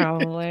 yeah,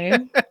 probably.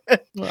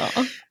 Well,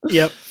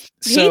 yep.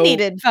 He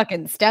needed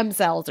fucking stem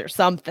cells or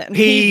something.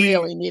 He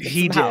really needed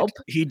some help.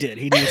 He did.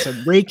 He needed some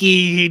Reiki.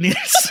 He needed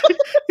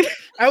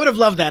I would have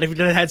loved that if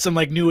he had some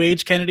New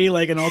Age Kennedy,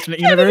 an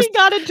alternate universe. He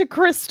got into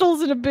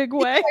crystals in a big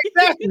way.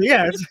 Exactly.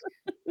 Yeah.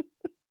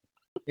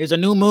 There's a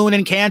new moon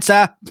in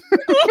Cancer.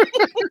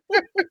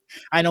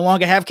 I no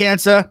longer have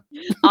cancer.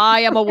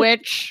 I am a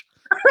witch.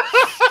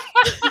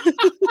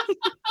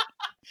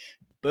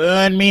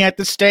 Burn me at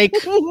the stake.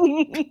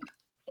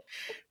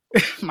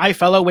 My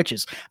fellow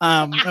witches.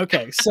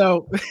 Okay,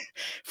 so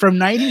from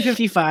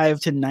 1955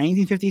 to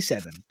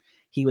 1957,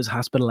 he was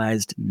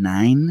hospitalized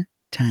 9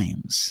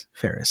 times,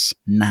 Ferris.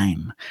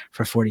 9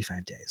 for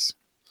 45 days.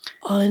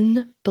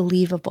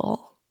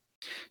 Unbelievable.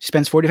 He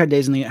spends 45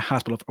 days in the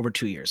hospital for over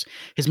 2 years.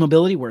 His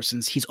mobility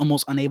worsens. He's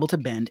almost unable to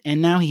bend,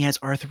 and now he has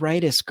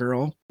arthritis,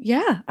 girl.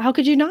 Yeah, how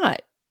could you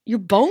not? Your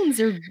bones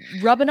are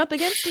rubbing up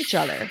against each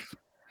other.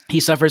 He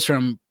suffers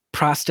from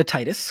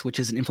prostatitis, which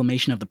is an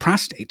inflammation of the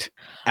prostate.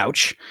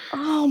 Ouch.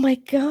 Oh my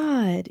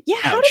God. Yeah.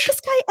 Ouch. How did this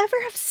guy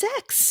ever have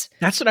sex?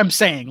 That's what I'm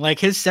saying.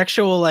 His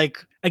sexual,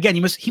 again, he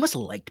must have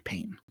liked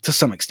pain to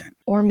some extent.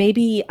 Or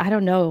maybe, I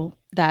don't know,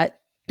 that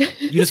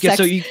you just get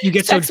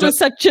sex was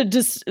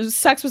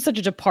such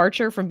a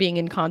departure from being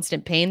in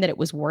constant pain that it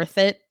was worth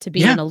it to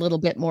be in a little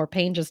bit more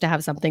pain just to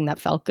have something that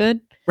felt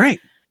good. Right.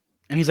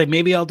 And he's like,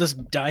 maybe I'll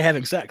just die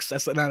having sex.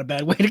 That's not a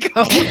bad way to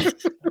go.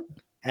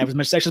 Have as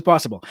much sex as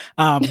possible.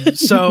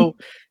 So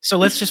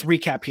let's just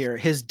recap here.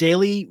 His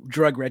daily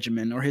drug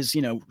regimen, or his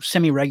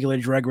semi-regular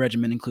drug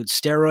regimen, includes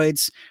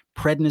steroids,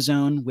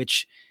 prednisone,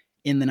 which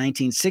in the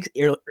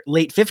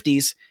late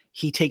 50s,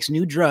 he takes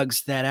new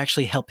drugs that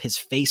actually help his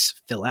face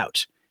fill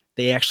out.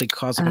 They actually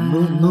cause like a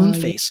moon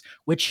face,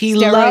 which he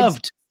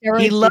loved.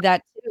 Steroids do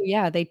that too.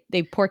 Yeah,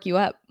 they pork you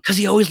up because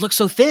he always looked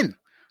so thin.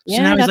 So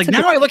now he's like,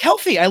 now I look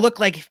healthy. I look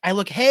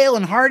hale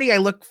and hearty. I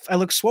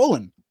look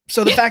swollen.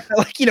 So the fact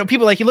that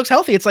people he looks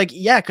healthy, it's like,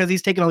 yeah, because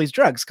he's taking all these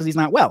drugs because he's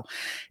not well.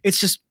 It's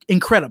just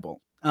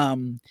incredible.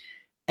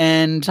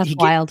 And that's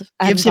wild.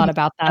 I haven't thought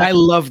about that. I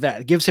love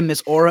that. It gives him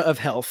this aura of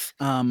health,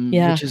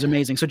 which is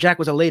amazing. So Jack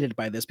was elated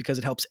by this because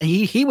it helps.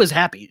 He was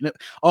happy.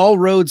 All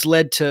roads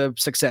led to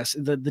success.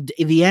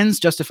 The ends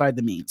justified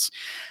the means.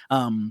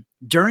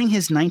 During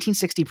his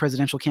 1960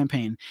 presidential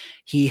campaign,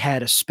 he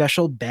had a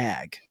special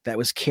bag that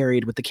was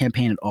carried with the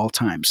campaign at all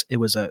times. It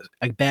was a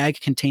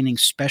bag containing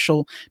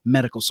special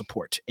medical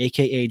support,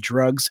 aka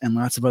drugs and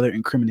lots of other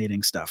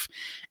incriminating stuff.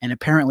 And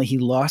apparently he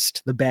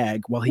lost the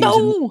bag while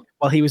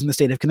he was in the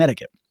state of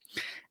Connecticut.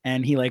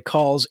 And he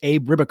calls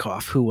Abe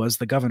Ribicoff, who was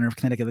the governor of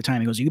Connecticut at the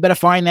time. He goes, "You better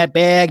find that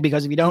bag,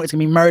 because if you don't, it's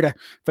gonna be murder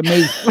for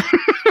me."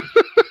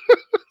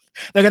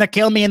 They're gonna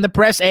kill me in the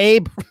press,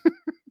 Abe.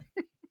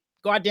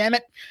 God damn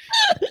it.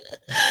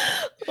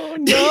 Oh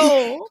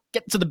no.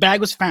 So the bag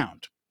was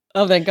found.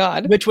 Oh, thank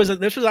God. This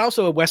was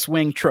also a West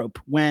Wing trope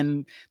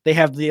when they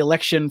have the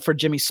election for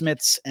Jimmy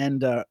Smits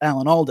and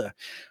Alan Alda.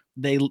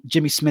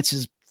 Jimmy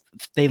Smits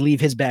they leave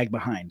his bag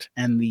behind,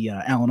 and the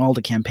Alan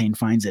Alda campaign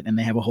finds it, and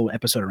they have a whole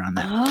episode around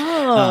that.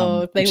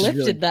 Oh, they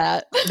lifted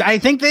that. I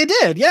think they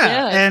did,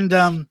 yeah.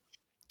 And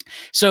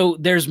so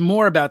there's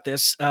more about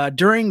this.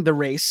 During the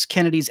race,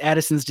 Kennedy's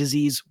Addison's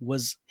disease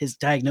his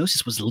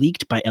diagnosis was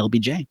leaked by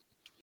LBJ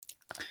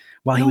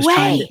while he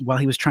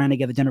was trying to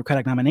get the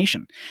Democratic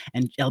nomination,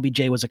 and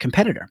LBJ was a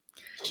competitor.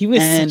 He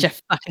was such a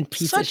fucking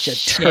piece of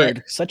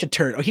shit. Such a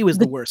turd. Oh, he was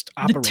the worst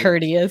operator. The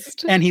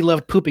turdiest. And he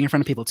loved pooping in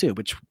front of people too,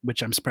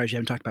 which I'm surprised you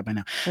haven't talked about by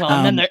now. Well,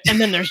 and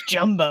then there's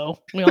Jumbo.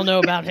 We all know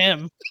about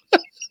him.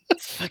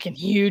 It's fucking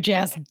huge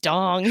ass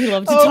dong he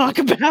loved to talk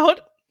about.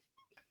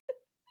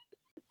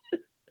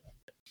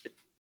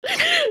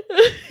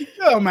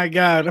 Oh my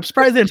God. I'm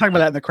surprised they didn't talk about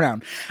that in The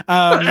Crown.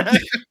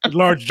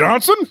 Lord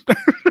Johnson?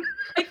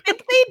 I think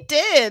they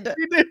did.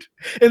 He did.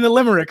 In the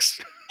limericks.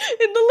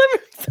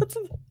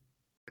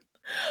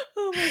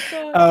 Oh my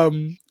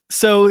God.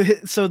 So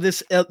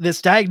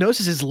this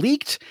diagnosis is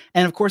leaked,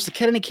 and of course the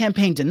Kennedy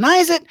campaign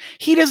denies it.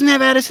 He doesn't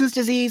have Addison's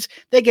disease.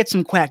 They get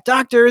some quack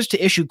doctors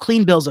to issue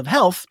clean bills of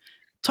health.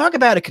 Talk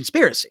about a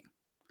conspiracy.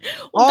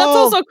 Well, that's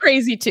also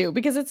crazy too,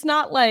 because it's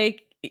not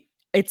like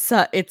it's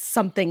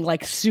something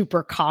like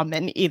super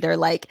common either.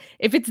 Like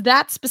if it's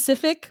that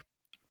specific,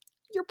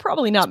 you're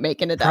probably not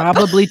making it up.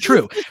 Probably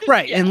true.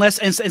 Right. Yeah. Unless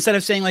instead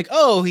of saying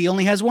oh, he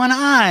only has one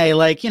eye,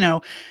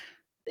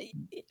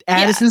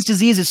 Addison's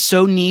disease is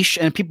so niche,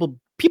 and people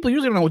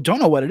usually don't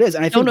know what it is.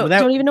 And I think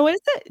don't even know what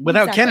it is.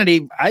 Without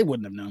Kennedy, I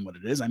wouldn't have known what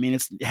it is. I mean,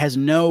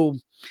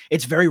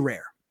 it's very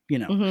rare,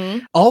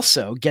 Mm-hmm.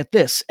 Also, get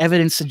this,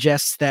 evidence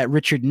suggests that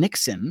Richard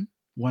Nixon,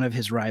 one of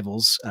his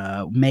rivals,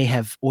 may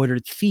have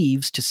ordered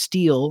thieves to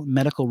steal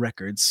medical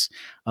records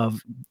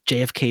of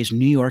JFK's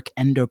New York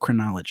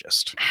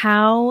endocrinologist.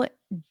 How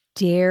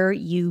dare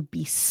you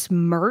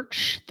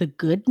besmirch the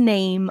good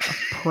name of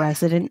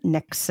President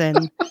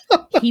Nixon?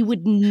 He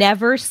would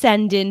never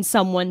send in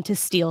someone to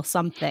steal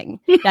something.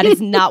 That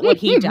is not what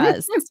he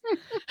does.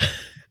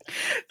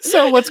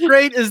 So what's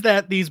great is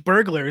that these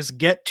burglars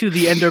get to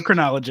the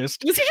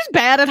endocrinologist. Was he just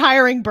bad at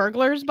hiring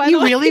burglars, by the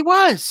way? He really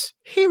was.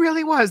 He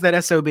really was,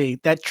 that SOB,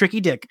 that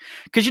tricky dick.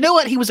 Because you know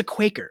what? He was a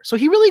Quaker. So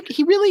he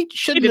really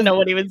should have know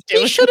what he was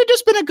doing. He should have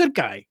just been a good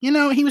guy.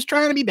 He was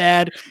trying to be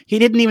bad. He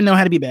didn't even know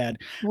how to be bad.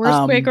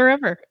 Worst Quaker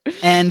ever.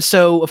 And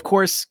so, of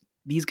course,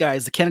 these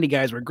guys, the Kennedy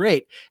guys, were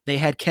great. They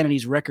had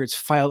Kennedy's records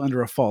filed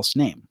under a false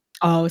name.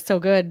 Oh, so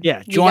good.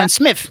 Yeah, John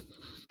Smith.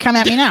 Come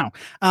at me now.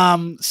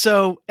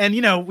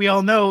 We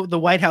all know the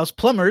White House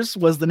Plumbers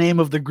was the name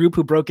of the group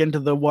who broke into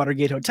the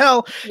Watergate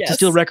Hotel to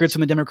steal records from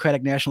the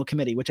Democratic National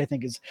Committee, which I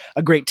think is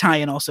a great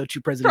tie-in also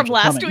to presidential from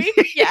last plumbing.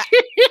 week. Yeah.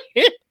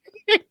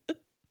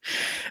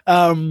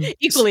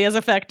 Equally as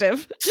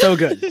effective. So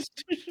good.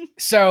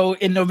 So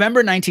in November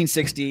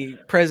 1960,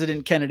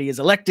 President Kennedy is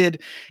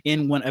elected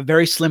in a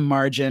very slim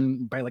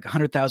margin by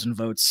 100,000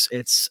 votes.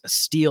 It's a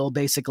steal,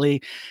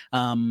 basically.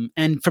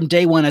 And from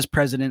day one as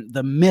president,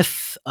 the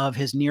myth of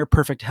his near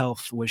perfect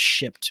health was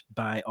shipped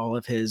by all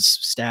of his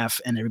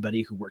staff and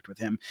everybody who worked with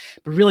him.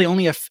 But really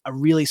only a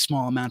really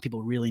small amount of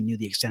people really knew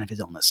the extent of his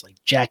illness, like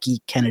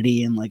Jackie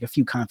Kennedy and a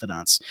few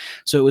confidants.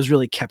 So it was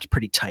really kept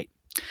pretty tight.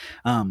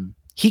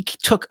 He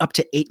took up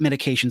to 8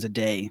 medications a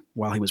day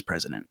while he was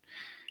president.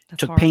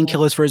 Took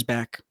painkillers for his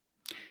back.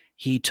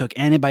 He took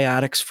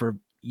antibiotics for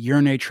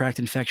urinary tract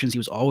infections he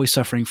was always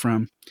suffering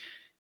from,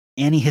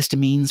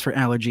 antihistamines for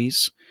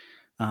allergies.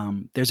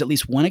 There's at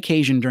least one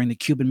occasion during the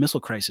Cuban Missile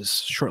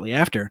Crisis shortly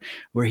after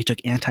where he took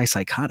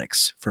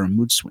antipsychotics for a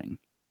mood swing.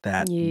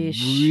 that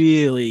Yeesh.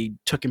 really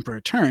took him for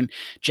a turn.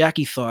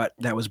 Jackie thought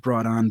that was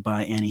brought on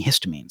by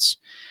antihistamines.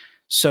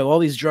 So all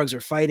these drugs are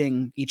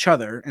fighting each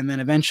other, and then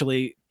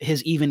eventually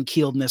his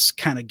even-keeledness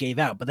kind of gave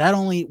out. But that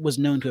only was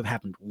known to have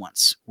happened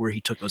once, where he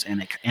took those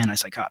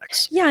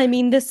antipsychotics. Yeah, I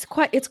mean, it's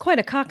quite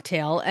a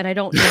cocktail, and I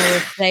don't know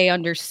if they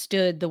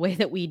understood the way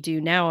that we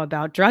do now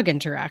about drug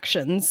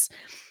interactions.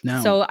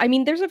 No. So, I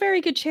mean, there's a very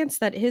good chance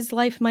that his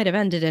life might have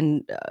ended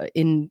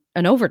in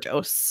an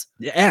overdose.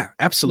 Yeah,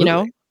 absolutely. You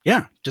know?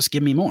 Yeah, just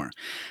give me more.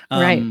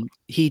 Right.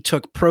 He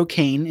took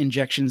procaine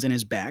injections in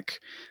his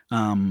back.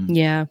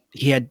 Yeah.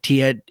 He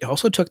had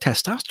also took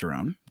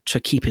testosterone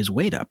to keep his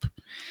weight up,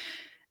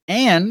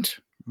 and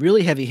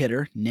really heavy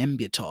hitter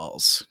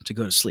Nembutals to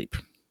go to sleep.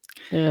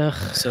 Ugh.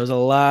 So there's a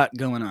lot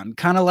going on,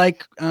 kind of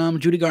like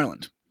Judy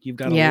Garland. You've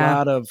got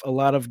a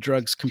lot of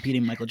drugs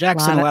competing. Michael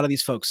Jackson, a lot of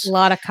these folks. A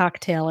lot of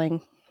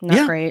cocktailing.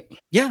 Not great.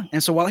 Yeah.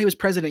 And so while he was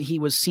president, he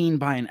was seen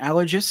by an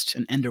allergist,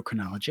 an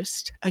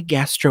endocrinologist, a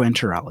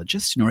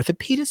gastroenterologist, an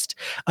orthopedist,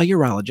 a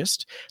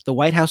urologist, the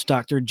White House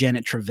doctor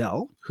Janet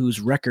Travell,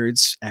 whose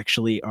records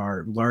actually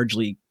are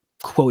largely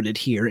quoted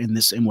here in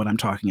what I'm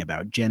talking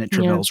about. Janet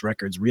Travell's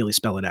records really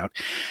spell it out.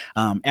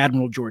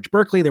 Admiral George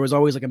Berkeley, there was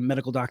always like a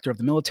medical doctor of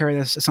the military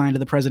that's assigned to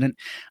the president.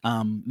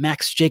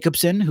 Max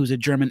Jacobson, who's a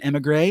German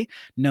emigre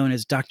known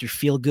as Dr.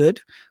 Feelgood,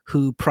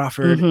 who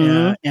proffered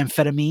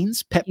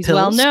amphetamines, pep pills.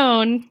 Well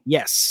known.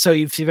 Yes. So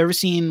if you've ever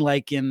seen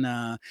like in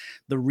the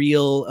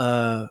real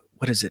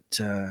what is it?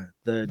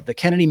 The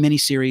Kennedy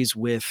miniseries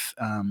with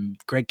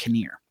Greg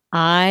Kinnear.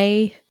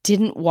 I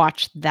didn't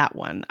watch that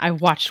one. I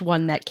watched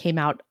one that came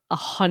out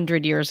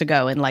 100 years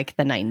ago in like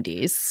the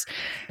 90s.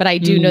 But I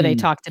do know they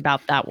talked about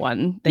that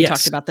one. They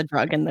talked about the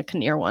drug and the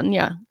Kinnear one.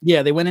 Yeah.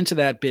 Yeah, they went into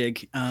that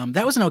big.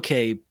 That was an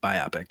okay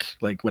biopic.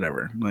 Like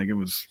whatever. Like it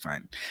was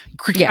fine.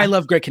 I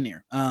love Greg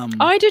Kinnear.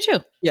 I do too.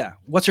 Yeah.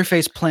 What's her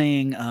face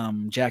playing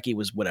Jackie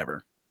was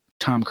whatever.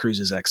 Tom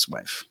Cruise's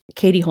ex-wife.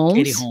 Katie Holmes?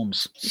 Katie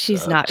Holmes.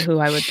 She's not who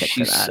I would pick for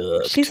that.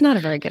 Sucked. She's not a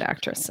very good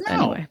actress. No,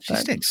 anyway. She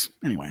stinks.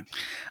 Anyway.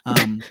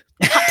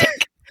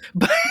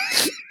 But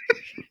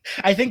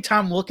I think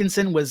Tom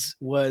Wilkinson was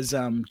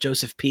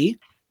Joseph P.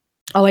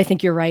 Oh, I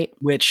think you're right.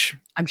 Which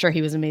I'm sure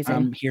he was amazing.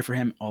 I'm here for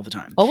him all the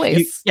time.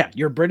 Always.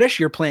 You're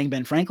British. You're playing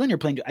Ben Franklin. You're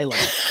playing. I love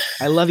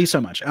you. I love you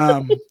so much.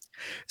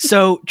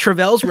 So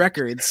Travell's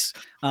records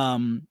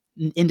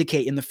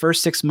indicate in the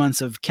first 6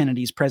 months of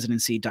Kennedy's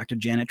presidency, Dr.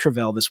 Janet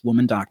Travell, this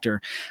woman doctor,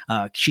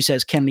 she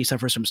says Kennedy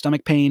suffers from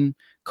stomach pain,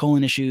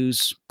 colon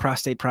issues,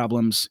 prostate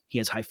problems. He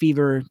has high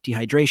fever,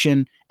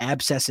 dehydration,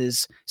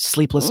 abscesses,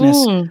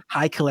 sleeplessness,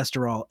 high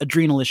cholesterol,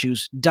 adrenal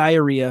issues,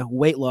 diarrhea,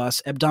 weight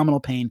loss,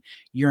 abdominal pain,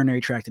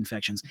 urinary tract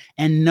infections.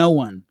 And no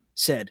one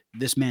said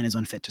this man is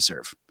unfit to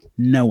serve.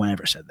 No one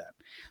ever said that.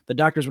 The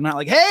doctors were not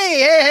like,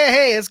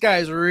 hey, this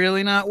guy's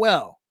really not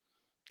well.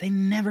 They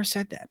never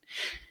said that.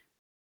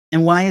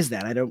 And why is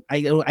that?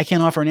 I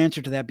can't offer an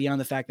answer to that beyond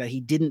the fact that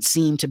he didn't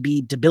seem to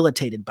be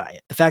debilitated by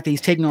it. The fact that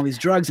he's taking all these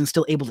drugs and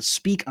still able to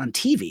speak on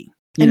TV.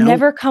 And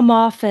never come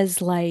off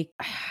as like,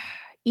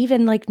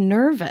 even like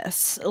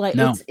nervous. Like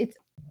no.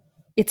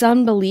 It's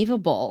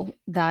unbelievable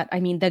that, I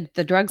mean,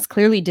 the drugs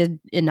clearly did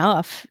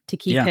enough to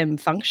keep him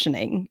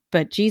functioning,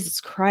 but Jesus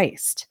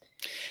Christ.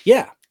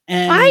 Yeah.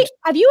 And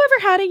have you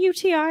ever had a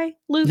UTI,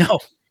 Luke? No.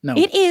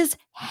 It is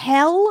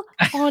hell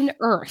on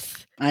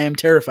earth. I am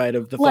terrified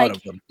of the thought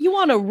of them. You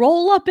want to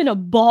roll up in a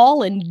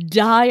ball and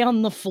die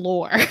on the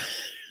floor.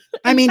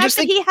 I mean, just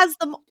he has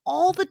them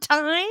all the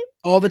time.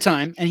 All the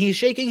time. And he's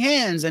shaking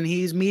hands and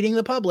he's meeting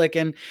the public.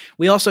 And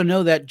we also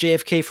know that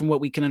JFK, from what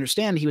we can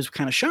understand, he was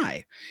kind of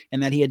shy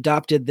and that he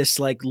adopted this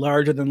like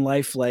larger than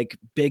life, like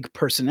big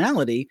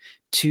personality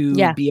to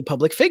be a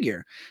public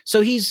figure.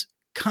 So he's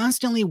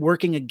constantly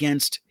working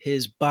against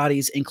his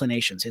body's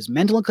inclinations, his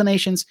mental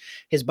inclinations,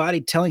 his body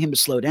telling him to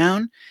slow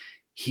down.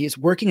 He is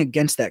working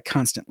against that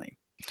constantly.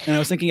 And I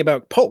was thinking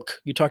about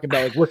Polk. You talk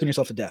about like working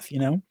yourself to death,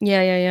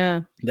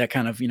 Yeah. That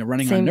kind of,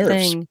 running Same on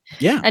nerves. Thing.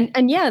 Yeah.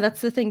 And yeah,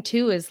 that's the thing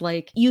too, is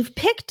like you've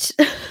picked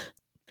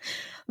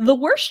the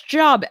worst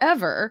job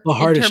ever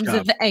in terms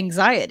of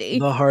anxiety.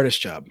 The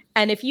hardest job.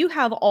 And if you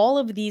have all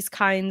of these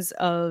kinds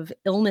of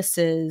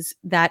illnesses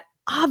that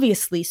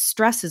obviously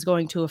stress is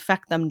going to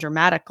affect them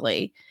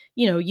dramatically.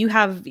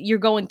 You're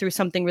going through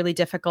something really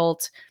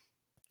difficult.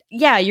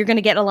 Yeah, you're going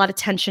to get a lot of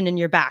tension in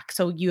your back.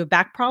 So you have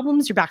back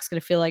problems, your back's going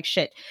to feel like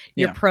shit.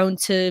 You're prone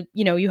to,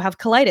 you have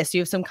colitis,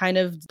 you have some kind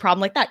of problem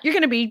like that. You're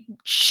going to be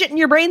shitting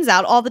your brains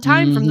out all the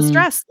time from the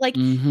stress. Like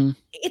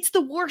it's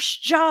the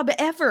worst job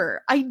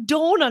ever. I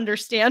don't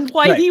understand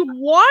why he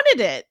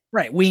wanted it.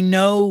 Right. We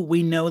know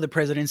the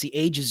presidency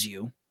ages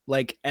you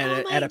like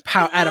at a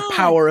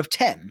power of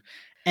 10.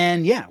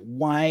 And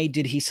why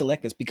did he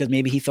select this? Because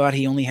maybe he thought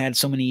he only had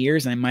so many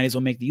years and I might as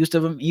well make the use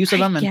of them.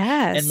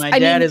 And my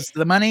dad is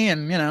the money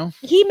and,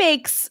 He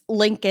makes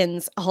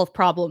Lincoln's health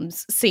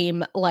problems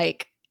seem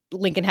like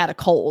Lincoln had a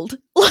cold.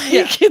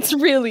 It's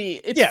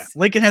really,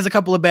 Lincoln has a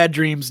couple of bad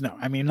dreams. No,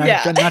 I mean, not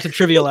to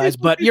trivialize,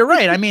 but you're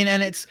right. I mean,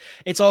 and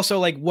it's also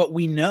like what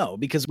we know,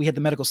 because we had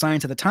the medical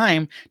science at the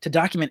time to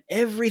document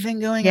everything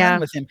going on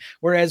with him.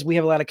 Whereas we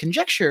have a lot of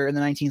conjecture in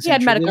the 19th century. He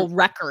had medical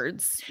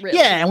records. Really.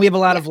 Yeah. And we have a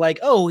lot of like,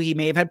 oh, he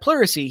may have had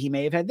pleurisy. He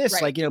may have had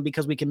this, like,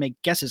 because we can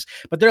make guesses.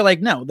 But they're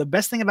like, no, the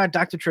best thing about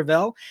Dr.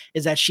 Travell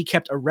is that she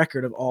kept a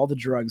record of all the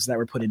drugs that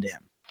were put into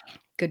him.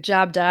 Good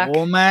job, Doc.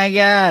 Oh my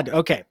God.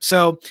 Okay.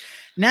 So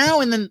now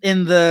in the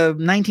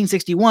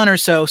 1961 or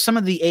so, some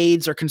of the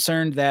aides are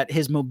concerned that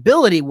his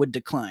mobility would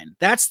decline.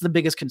 That's the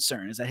biggest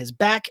concern, is that his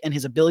back and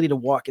his ability to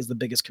walk is the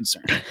biggest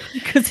concern.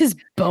 Because his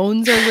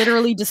bones are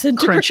literally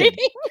disintegrating.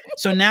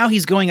 So now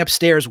he's going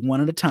upstairs one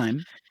at a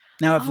time.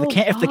 Now,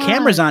 if the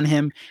camera's on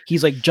him,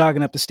 he's like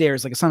jogging up the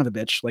stairs like a son of a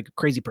bitch, like a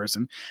crazy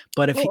person.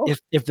 But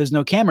if there's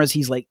no cameras,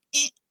 he's like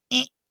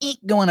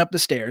going up the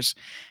stairs.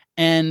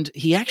 And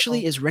he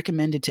actually is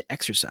recommended to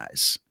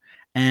exercise.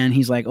 And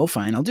he's like, oh,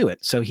 fine, I'll do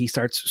it. So he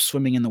starts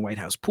swimming in the White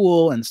House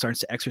pool and starts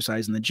to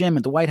exercise in the gym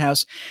at the White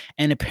House.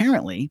 And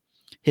apparently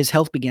his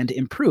health began to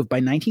improve. By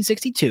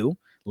 1962,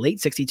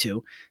 late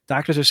 62,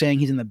 doctors are saying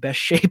he's in the best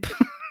shape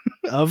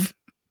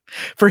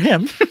for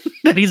him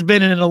that he's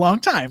been in a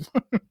long time.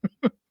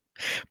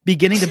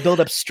 Beginning to build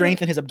up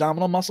strength in his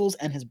abdominal muscles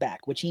and his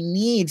back, which he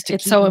needs to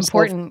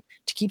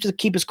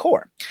keep his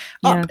core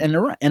up and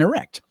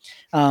erect.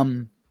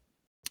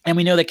 And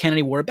we know that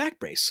Kennedy wore a back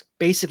brace,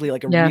 basically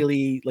like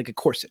a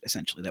corset,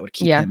 essentially, that would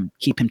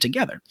keep him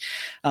together.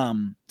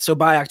 So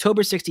by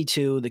October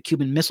 62, the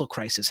Cuban Missile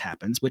Crisis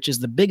happens, which is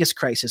the biggest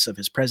crisis of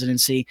his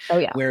presidency,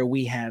 where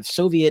we have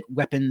Soviet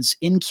weapons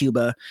in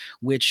Cuba,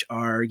 which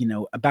are,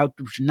 about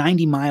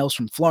 90 miles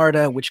from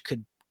Florida, which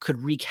could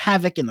wreak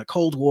havoc in the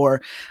Cold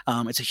War.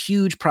 It's a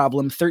huge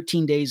problem.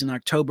 13 days in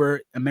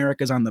October,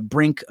 America's on the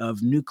brink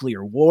of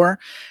nuclear war.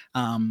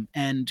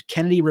 And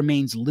Kennedy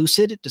remains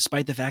lucid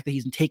despite the fact that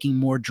he's taking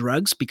more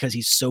drugs because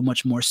he's so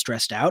much more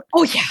stressed out.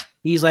 Oh, yeah.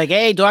 He's like,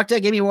 hey, doctor,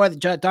 give me more,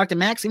 Dr.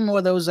 Max, give me more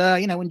of those,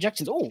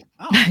 injections. Oh,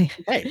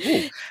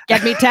 hey.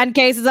 Get me 10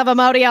 cases of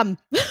Imodium.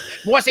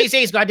 More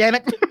CCs,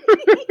 goddammit.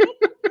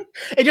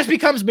 It just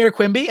becomes Mayor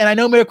Quimby, and I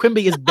know Mayor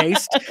Quimby is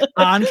based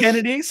on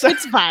Kennedy, so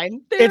it's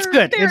fine. It's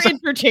good. They're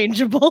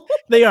interchangeable.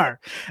 They are.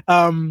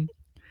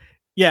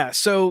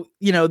 So,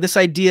 this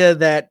idea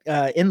that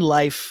in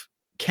life,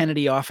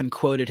 Kennedy often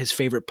quoted his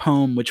favorite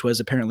poem, which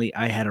was apparently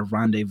I Had a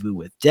Rendezvous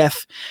with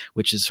Death,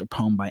 which is a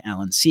poem by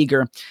Alan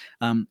Seeger.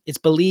 It's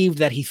believed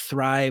that he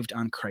thrived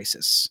on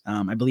crisis.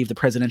 I believe the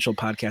presidential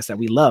podcast that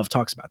we love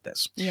talks about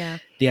this. Yeah.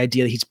 The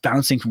idea that he's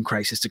bouncing from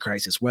crisis to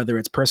crisis, whether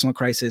it's personal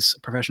crisis,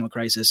 professional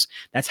crisis.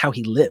 That's how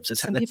he lives.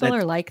 Some people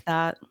are like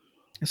that.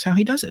 That's how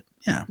he does it.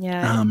 Yeah.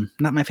 Yeah.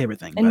 Not my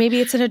favorite thing. And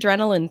maybe it's an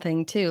adrenaline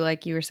thing too,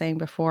 like you were saying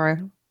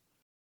before.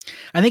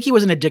 I think he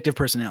was an addictive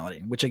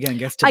personality, which again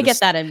gets to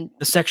get that in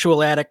the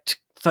sexual addict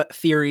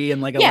theory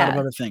and like a lot of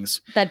other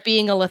things. That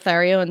being a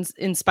Lothario,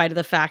 in spite of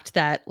the fact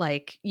that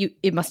like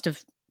it must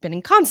have been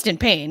in constant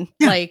pain.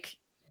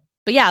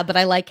 Yeah. But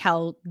I like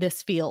how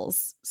this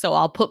feels. So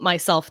I'll put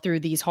myself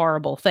through these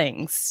horrible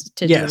things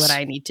to do what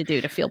I need to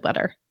do to feel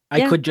better.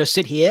 I could just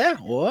sit here,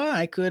 or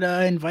I could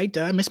invite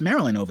Miss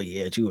Marilyn over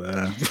here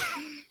to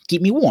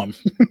keep me warm.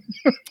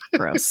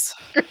 Gross.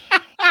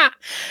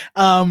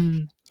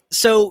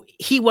 So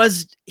he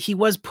was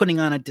putting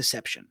on a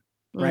deception,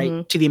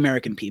 right, to the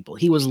American people.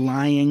 He was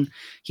lying.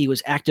 He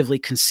was actively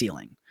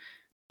concealing.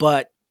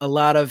 But a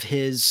lot of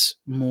his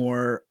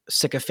more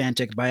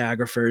sycophantic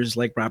biographers,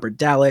 like Robert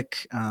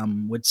Dallek,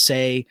 would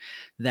say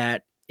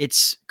that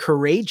it's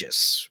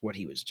courageous what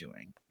he was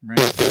doing,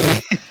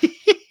 right?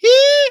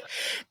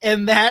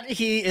 And that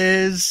he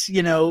is,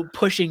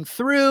 pushing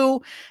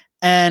through,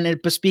 and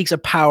it bespeaks a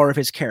power of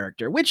his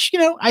character, which,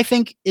 I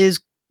think is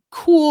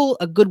cool,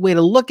 a good way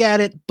to look at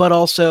it, but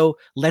also,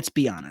 let's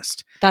be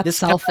honest. That's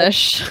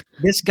selfish.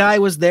 This guy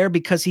was there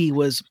because he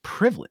was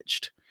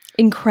privileged.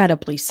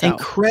 Incredibly so.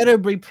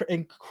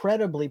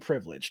 Incredibly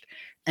privileged.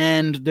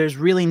 And there's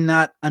really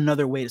not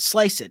another way to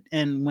slice it.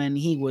 And when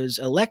he was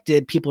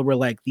elected, people were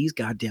like, these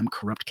goddamn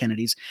corrupt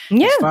Kennedys.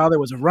 Yeah. His father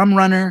was a rum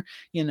runner.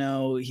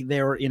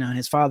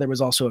 His father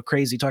was also a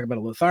crazy, talk about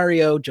a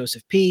Lothario,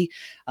 Joseph P.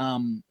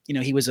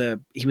 He was a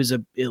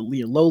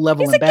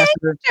low-level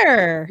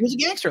ambassador. He was a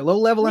gangster,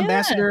 low-level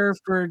ambassador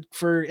for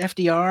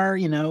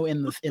FDR,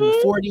 in the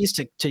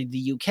 40s to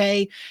the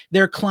UK.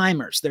 They're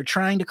climbers. They're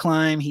trying to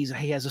climb. He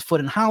has a foot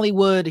in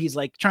Hollywood. He's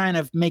like trying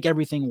to make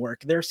everything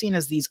work. They're seen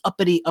as these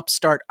uppity,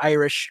 upstart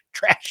Irish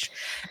trash.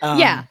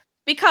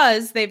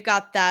 Because they've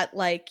got that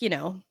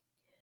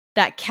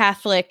that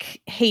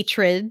Catholic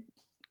hatred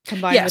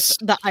combined with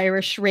the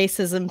Irish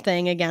racism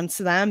thing against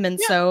them. And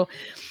so,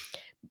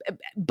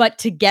 but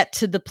to get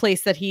to the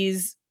place that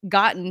he's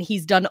gotten,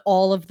 he's done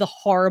all of the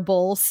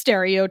horrible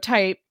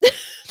stereotype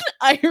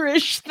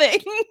Irish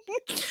things.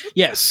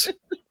 Yes.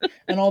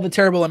 And all the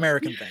terrible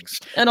American things.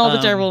 And all the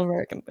terrible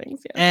American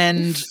things, yeah.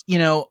 And,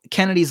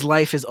 Kennedy's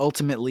life is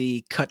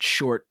ultimately cut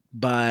short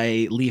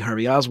by Lee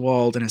Harvey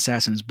Oswald, an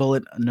assassin's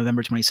bullet,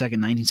 November 22nd,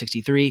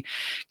 1963.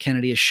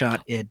 Kennedy is shot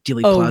at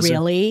Dealey Plaza. Oh,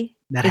 really?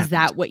 Is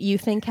that what you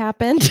think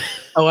happened?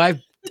 Oh,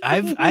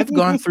 I've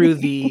gone through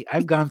the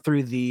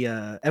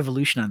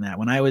evolution on that.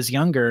 When I was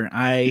younger,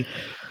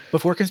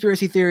 before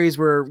conspiracy theories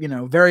were,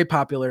 very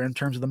popular in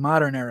terms of the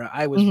modern era,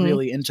 I was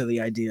really into the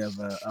idea of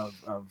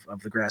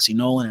the grassy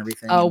knoll and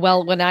everything. Oh,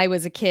 well, when I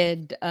was a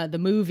kid, the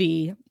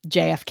movie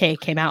JFK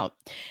came out.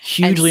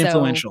 Hugely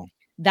influential.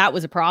 That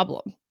was a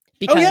problem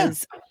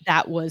because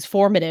that was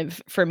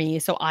formative for me.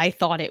 So I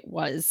thought it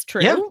was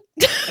true. Yeah.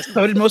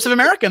 So did most of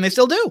America, and they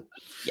still do.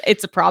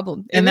 It's a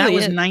problem. And that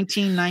was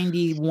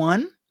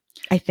 1991.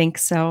 I think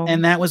so.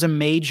 And that was a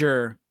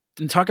major,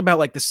 and talk about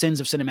like the sins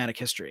of cinematic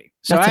history.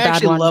 So I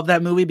actually love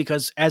that movie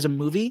because as a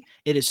movie,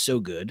 it is so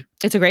good.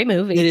 It's a great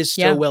movie. It is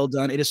so well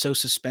done. It is so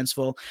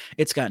suspenseful.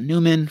 It's got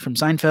Newman from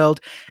Seinfeld.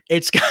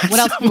 It's got what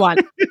else do you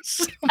want?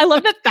 I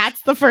love that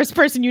that's the first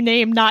person you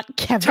name, not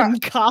Kevin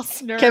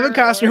Costner. Kevin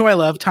Costner, who I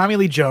love. Tommy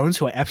Lee Jones,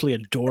 who I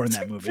absolutely adore in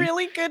that movie.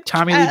 Really good.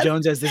 Tommy Lee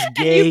Jones as this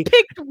gay. You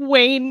picked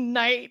Wayne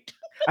Knight.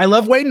 I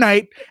love Wayne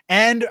Knight,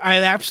 and I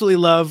absolutely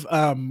love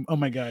oh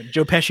my God,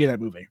 Joe Pesci in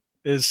that movie.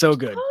 It is so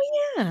good. Oh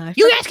yeah.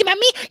 You asking about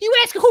me? You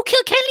asking who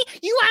killed Kennedy?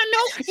 You wanna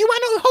know? You wanna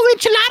know the whole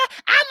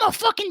enchilada? I'm gonna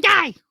fucking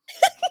die.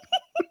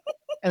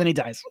 And then he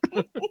dies.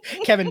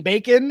 Kevin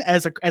Bacon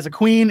as a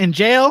queen in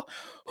jail.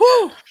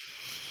 Whew.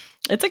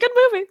 It's a good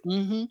movie.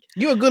 Mm-hmm.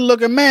 You a good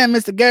looking man,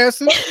 Mr.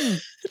 Garrison.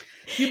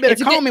 You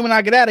better call me when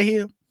I get out of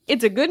here.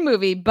 It's a good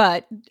movie,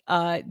 but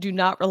do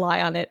not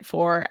rely on it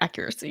for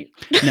accuracy.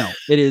 No,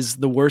 it is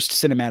the worst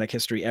cinematic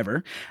history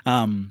ever.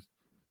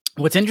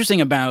 What's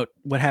interesting about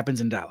what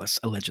happens in Dallas,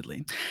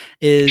 allegedly,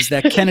 is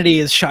that Kennedy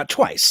is shot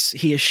twice.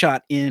 He is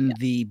shot in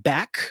the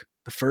back,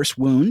 the first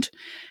wound,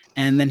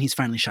 and then he's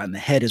finally shot in the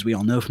head, as we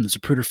all know from the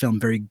Zapruder film.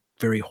 Very,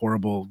 very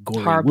horrible,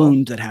 gory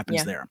wound that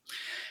happens there.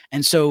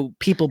 And so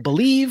people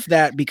believe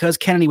that because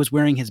Kennedy was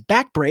wearing his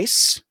back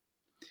brace,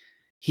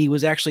 he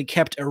was actually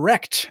kept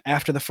erect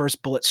after the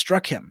first bullet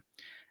struck him.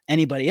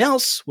 Anybody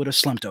else would have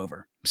slumped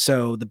over.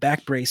 So the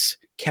back brace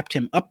kept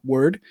him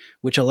upward,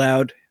 which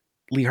allowed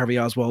Lee Harvey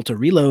Oswald to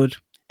reload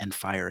and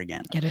fire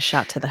again. Get a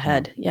shot to the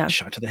head. Yeah. A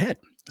shot to the head.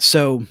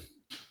 So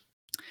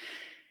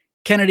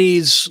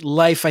Kennedy's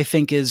life, I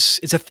think,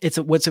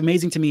 what's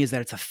amazing to me is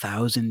that it's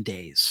 1,000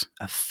 days.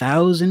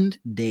 1,000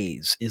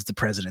 days is the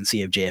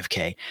presidency of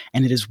JFK.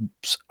 And it is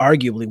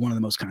arguably one of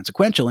the most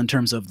consequential in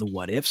terms of the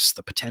what ifs,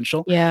 the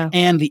potential,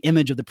 and the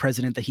image of the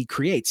president that he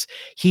creates.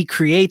 He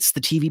creates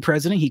the TV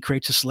president. He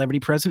creates a celebrity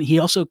president. He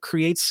also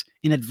creates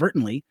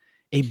inadvertently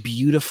a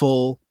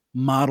beautiful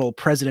model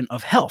president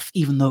of health,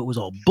 even though it was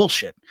all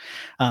bullshit.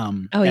 As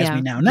we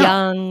now know.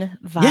 Young,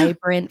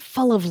 vibrant,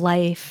 full of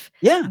life.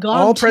 Yeah.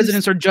 All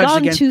presidents are judged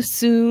against too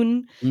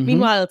soon. Mm-hmm.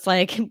 Meanwhile, it's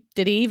like,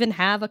 did he even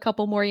have a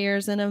couple more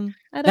years in him?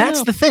 I don't know.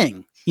 That's the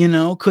thing.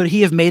 Could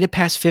he have made it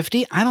past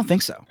 50? I don't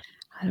think so.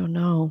 I don't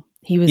know.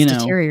 He was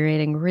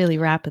deteriorating really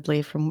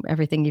rapidly from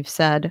everything you've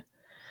said.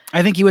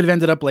 I think he would have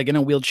ended up like in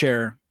a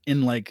wheelchair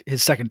in like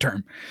his second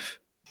term.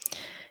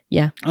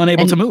 Yeah.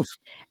 Unable to move.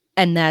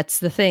 And that's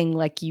the thing,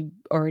 like you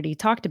already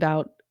talked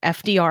about,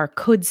 FDR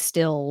could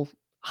still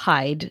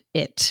hide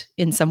it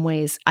in some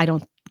ways.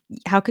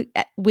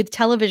 With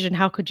television,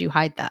 how could you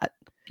hide that?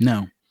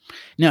 No,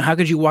 how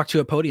could you walk to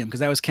a podium?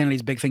 Because that was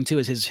Kennedy's big thing too,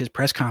 is his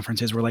press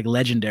conferences were like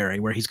legendary,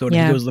 where he goes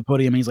to the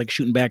podium and he's like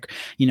shooting back,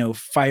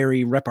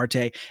 fiery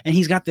repartee. And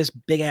he's got this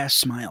big ass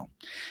smile.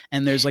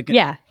 And there's like,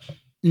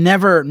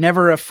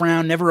 never a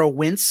frown, never a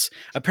wince.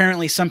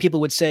 Apparently some people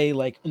would say,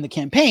 like, in the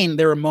campaign,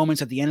 there were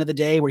moments at the end of the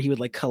day where he would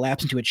like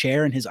collapse into a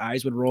chair and his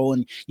eyes would roll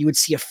and you would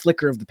see a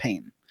flicker of the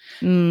pain.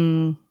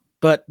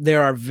 But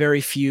there are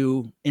very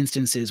few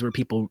instances where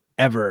people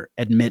ever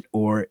admit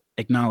or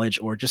acknowledge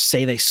or just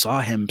say they saw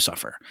him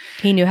suffer.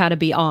 He knew how to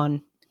be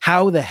on.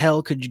 How the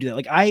hell could you do that?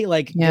 Like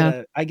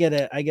I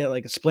get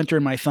like a splinter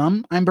in my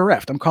thumb. I'm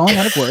bereft. I'm calling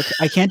out of work.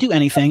 I can't do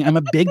anything. I'm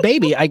a big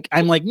baby.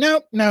 I'm like,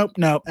 nope.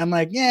 I'm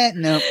like,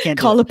 can't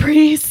call a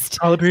priest.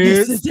 Call a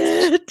priest.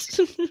 This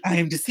is it. I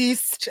am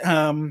deceased.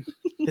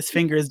 This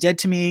finger is dead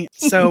to me.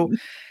 So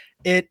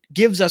it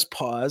gives us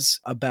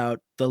pause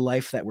about the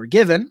life that we're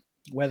given,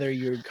 whether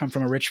you come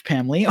from a rich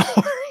family or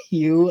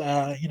you,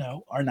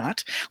 are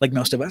not, like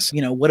most of us.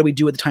 What do we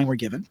do with the time we're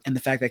given? And the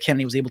fact that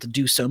Kennedy was able to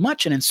do so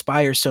much and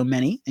inspire so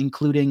many,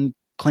 including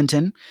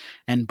Clinton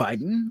and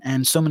Biden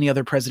and so many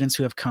other presidents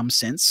who have come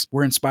since,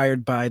 were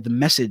inspired by the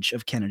message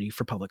of Kennedy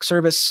for public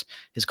service,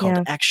 his call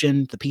to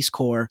action, the Peace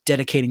Corps,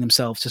 dedicating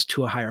themselves just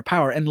to a higher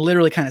power and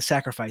literally kind of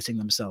sacrificing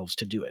themselves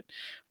to do it.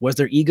 Was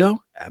there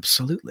ego?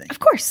 Absolutely. Of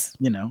course.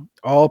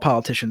 All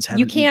politicians have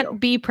an ego. You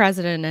can't be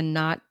president and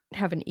not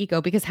have an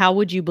ego, because how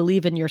would you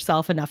believe in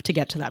yourself enough to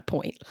get to that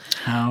point?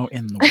 How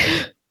in the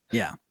world?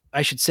 Yeah.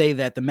 I should say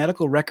that the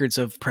medical records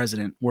of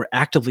president were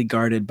actively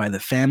guarded by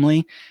the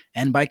family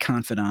and by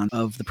confidants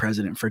of the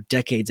president for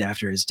decades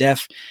after his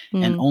death.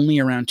 And only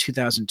around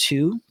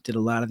 2002 did a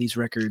lot of these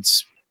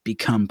records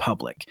become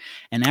public.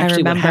 And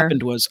actually what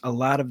happened was a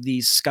lot of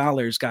these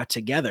scholars got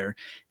together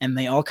and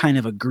they all kind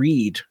of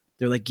agreed.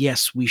 They're like,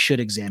 yes, we should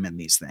examine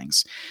these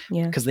things.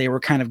 Yeah. Because they were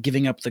kind of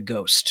giving up the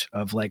ghost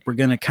of like, we're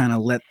going to kind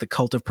of let the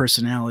cult of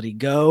personality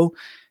go.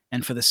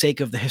 And for the sake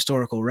of the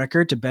historical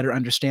record, to better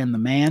understand the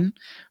man,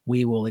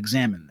 we will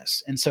examine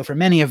this. And so for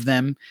many of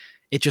them,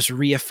 it just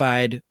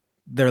reified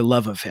their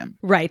love of him.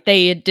 Right.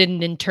 They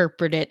didn't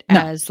interpret it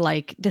as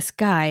like, this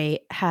guy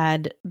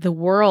had the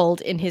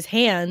world in his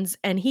hands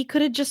and he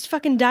could have just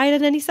fucking died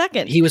at any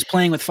second. He was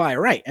playing with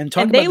fire. Right. And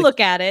they look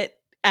at it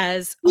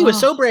as he was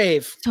so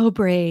brave. So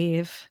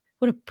brave.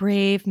 What a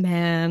brave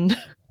man.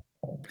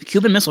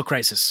 Cuban Missile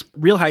Crisis,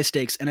 real high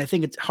stakes. And I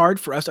think it's hard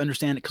for us to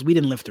understand it because we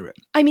didn't live through it.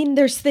 I mean,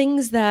 there's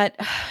things that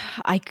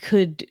I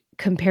could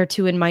compare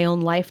to in my own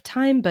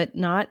lifetime, but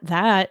not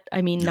that.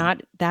 I mean,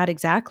 not that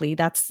exactly.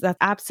 That's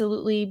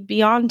absolutely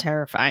beyond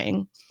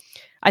terrifying.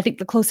 I think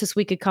the closest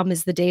we could come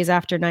is the days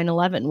after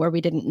 9/11, where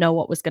we didn't know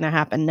what was going to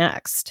happen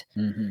next.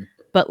 Mm-hmm.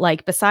 But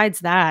like, besides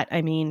that,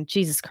 I mean,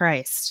 Jesus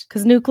Christ,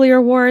 because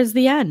nuclear war is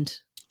the end.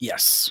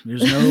 Yes,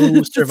 there's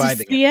no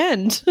surviving the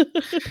end.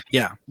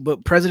 Yeah,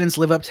 but presidents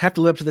have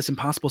to live up to this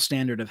impossible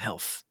standard of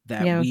health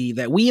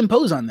that we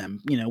impose on them.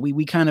 You know,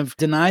 we kind of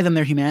deny them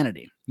their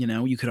humanity. You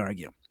know, you could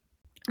argue.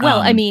 Well,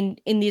 I mean,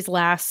 in these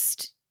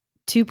last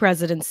 2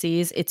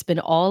 presidencies, it's been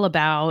all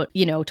about,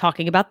 you know,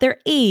 talking about their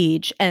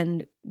age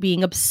and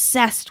being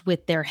obsessed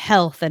with their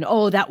health. And,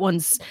 oh, that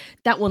one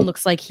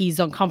looks like he's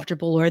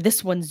uncomfortable, or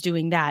this one's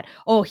doing that.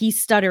 Oh, he's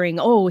stuttering.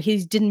 Oh,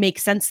 he didn't make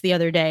sense the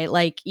other day.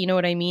 Like, you know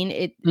what I mean?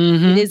 It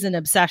is an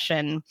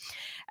obsession.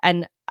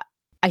 And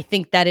I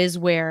think that is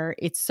where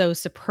it's so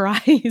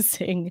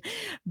surprising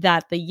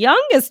that the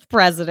youngest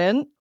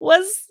president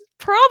was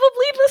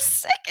probably the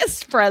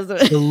sickest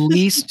president. The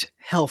least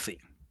healthy.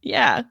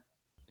 Yeah.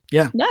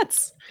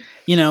 Nuts.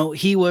 You know,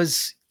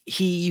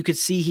 you could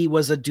see he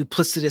was a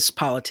duplicitous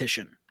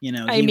politician. You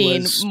know, I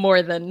mean,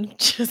 more than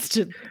just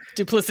a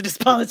duplicitous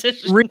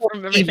politician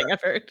from everything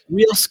I've heard.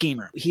 Real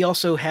schemer. He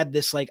also had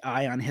this like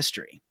eye on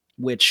history,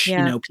 which, you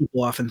know,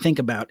 people often think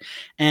about.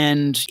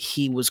 And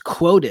he was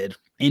quoted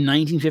in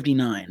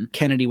 1959.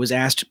 Kennedy was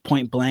asked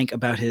point blank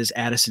about his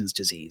Addison's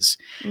disease.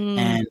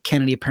 And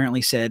Kennedy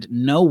apparently said,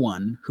 no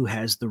one who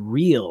has the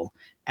real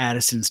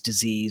Addison's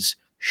disease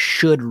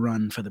should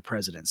run for the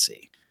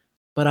presidency.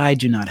 But I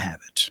do not have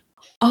it.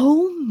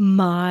 Oh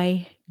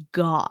my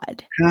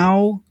God.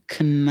 How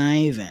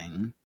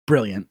conniving,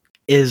 brilliant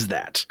is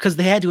that? Because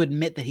they had to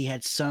admit that he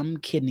had some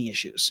kidney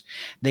issues.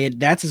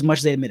 That's as much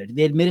as they admitted.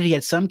 They admitted he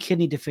had some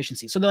kidney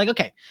deficiency. So they're like,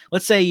 okay,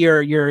 let's say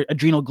your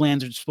adrenal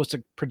glands are supposed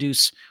to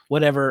produce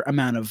whatever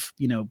amount of,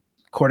 you know,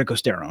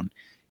 corticosterone.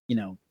 You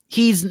know,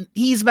 he's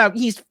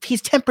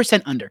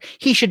 10% under.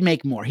 He should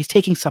make more. He's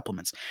taking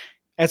supplements.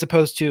 As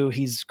opposed to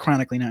he's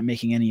chronically not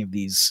making any of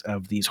these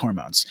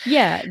hormones.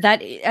 Yeah,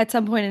 that at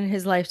some point in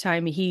his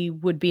lifetime, he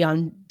would be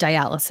on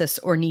dialysis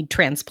or need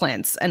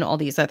transplants and all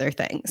these other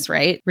things,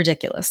 right?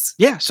 Ridiculous.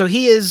 Yeah, so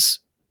he is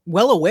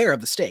well aware of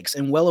the stakes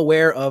and well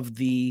aware of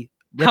the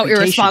how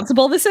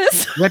irresponsible this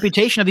is.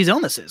 Reputation of these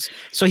illnesses.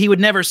 So he would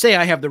never say,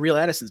 I have the real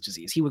Addison's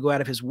disease. He would go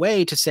out of his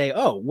way to say,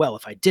 oh, well,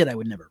 if I did, I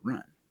would never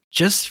run.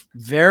 Just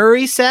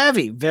very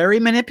savvy, very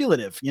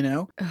manipulative, you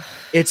know.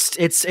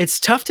 It's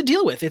tough to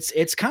deal with.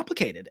 It's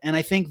complicated. And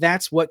I think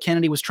that's what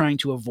Kennedy was trying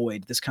to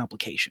avoid, this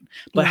complication.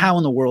 But how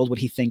in the world would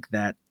he think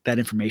that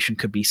information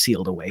could be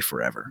sealed away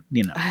forever?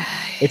 You know,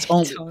 it's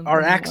only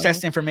our access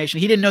to information.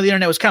 He didn't know the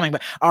internet was coming,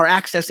 but our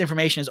access to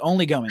information is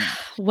only going up.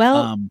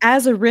 Well,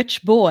 as a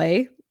rich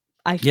boy,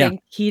 I think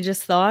he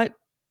just thought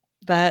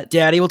that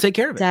Daddy will take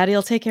care of it. Daddy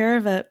will take care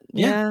of it.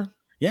 Yeah.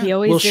 Yeah, he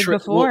always did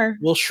before.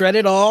 We'll shred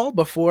it all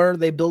before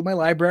they build my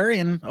library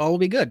and all will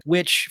be good.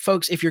 Which,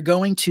 folks, if you're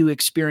going to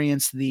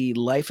experience the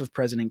life of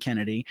President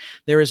Kennedy,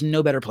 there is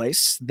no better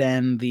place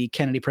than the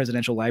Kennedy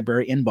Presidential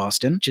Library in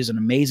Boston, which is an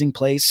amazing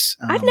place.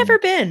 I've never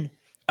been.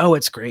 Oh,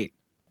 it's great.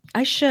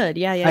 I should.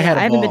 Yeah. I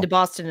haven't been to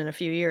Boston in a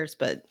few years,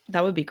 but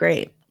that would be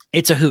great.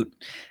 It's a hoot.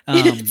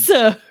 It's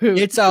a hoot.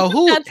 It's a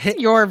hoot. That's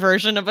your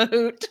version of a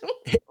hoot.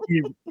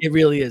 It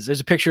really is. There's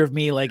a picture of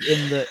me like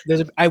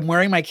I'm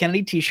wearing my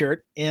Kennedy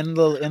t-shirt in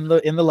the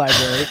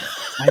library.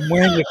 I'm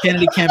wearing the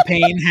Kennedy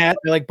campaign hat,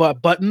 like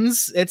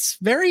buttons. It's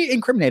very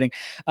incriminating.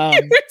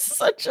 You're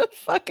such a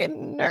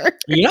fucking nerd.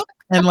 Yep.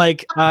 And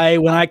like I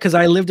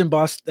lived in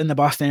the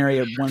Boston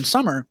area one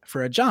summer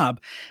for a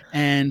job,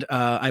 and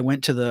I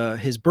went to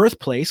his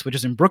birthplace, which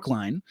is in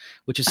Brookline,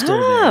 which is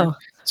still there.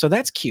 So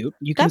that's cute.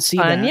 You can see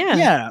fun, that.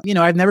 Yeah. You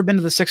know, I've never been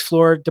to the 6th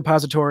floor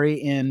depository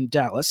in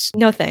Dallas.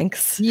 No,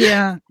 thanks.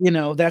 Yeah. You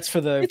know, that's for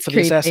the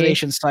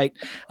assassination site.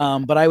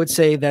 But I would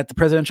say that the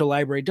Presidential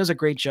Library does a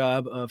great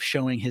job of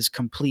showing his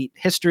complete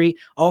history.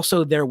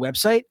 Also, their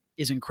website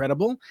is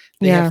incredible.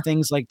 They have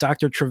things like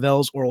Dr.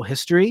 Travell's oral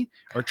history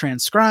are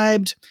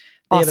transcribed.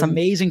 They have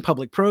amazing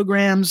public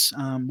programs,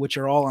 which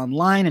are all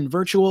online and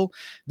virtual.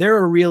 They're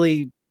a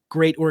really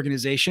great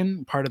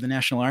organization, part of the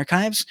National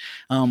Archives,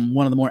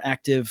 one of the more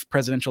active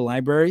presidential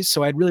libraries.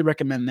 So I'd really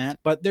recommend that.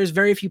 But there's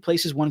very few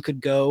places one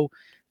could go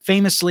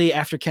Famously,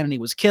 after Kennedy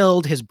was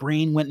killed, his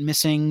brain went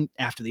missing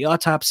after the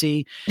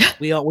autopsy.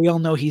 We all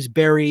know he's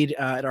buried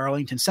at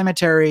Arlington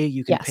Cemetery.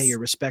 You can pay your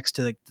respects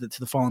to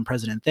the fallen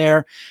president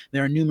there.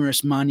 There are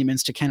numerous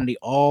monuments to Kennedy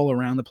all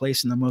around the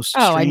place in the most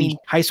strange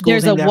high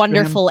schools. There's a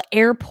wonderful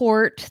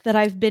airport that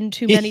I've been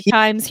to many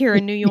times here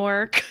in New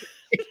York.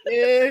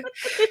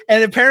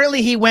 And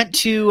apparently he went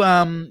to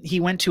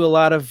a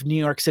lot of New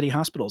York City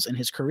hospitals in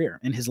his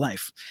career, in his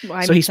life.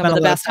 Well, so he spent some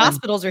of the best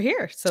hospitals are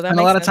here. So that spent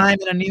makes a lot sense. of time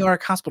in a New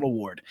York hospital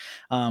ward.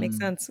 Makes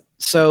sense.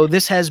 So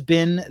this has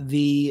been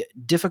the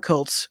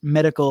difficult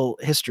medical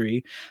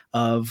history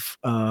of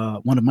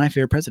one of my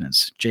favorite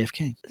presidents,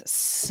 JFK.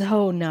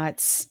 So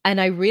nuts. And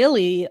I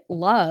really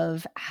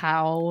love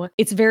how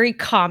it's very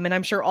common.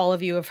 I'm sure all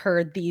of you have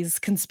heard these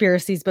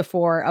conspiracies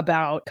before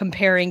about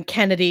comparing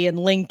Kennedy and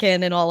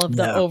Lincoln and all of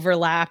the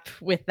overlap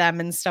with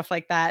them and stuff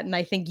like that. And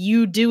I think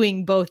you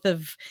doing both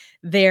of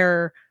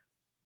their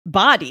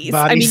bodies.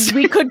 I mean,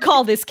 we could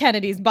call this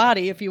Kennedy's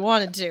body if you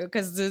wanted to,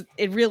 because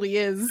it really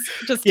is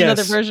just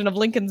another version of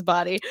Lincoln's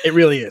body. It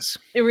really is.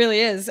 It really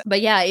is. But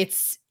yeah,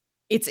 it's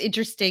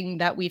interesting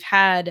that we've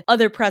had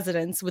other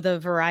presidents with a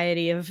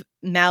variety of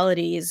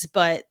maladies,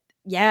 but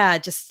yeah,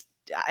 just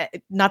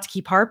not to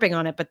keep harping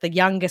on it, but the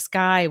youngest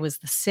guy was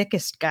the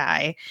sickest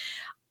guy.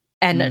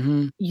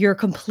 And you're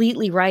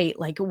completely right.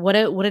 Like what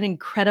an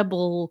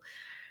incredible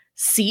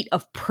seat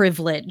of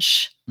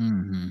privilege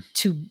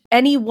to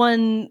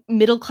anyone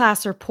middle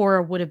class or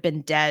poor would have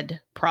been dead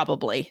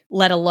probably,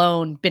 let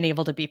alone been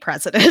able to be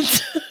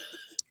president.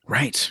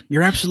 Right.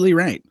 You're absolutely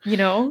right. You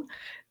know,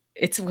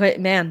 it's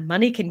what, man,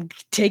 money can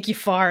take you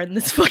far in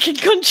this fucking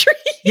country.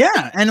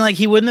 Yeah. And like,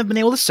 he wouldn't have been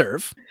able to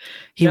serve.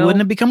 He wouldn't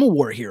have become a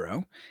war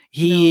hero.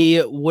 He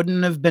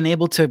wouldn't have been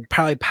able to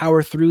probably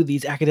power through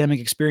these academic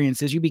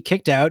experiences. You'd be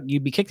kicked out.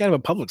 You'd be kicked out of a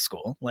public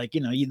school. Like,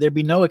 there'd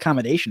be no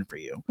accommodation for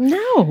you.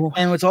 No.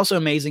 And what's also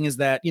amazing is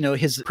that,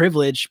 his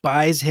privilege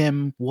buys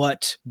him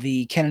what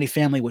the Kennedy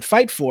family would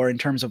fight for in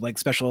terms of like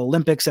Special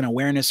Olympics and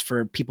awareness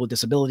for people with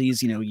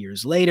disabilities,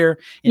 years later,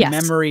 in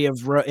memory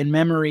of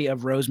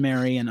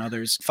Rosemary and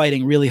others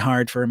fighting really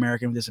hard for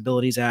American with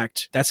Disabilities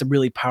Act. That's a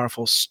really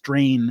powerful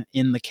strain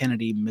in the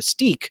Kennedy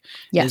mystique.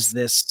 Is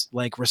this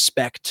like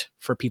respect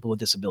for people with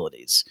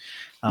disabilities,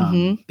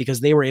 because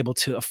they were able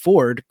to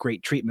afford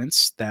great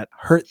treatments that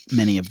hurt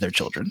many of their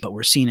children, but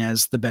were seen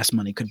as the best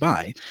money could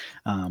buy.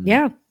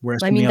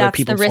 Whereas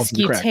that's the risk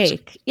you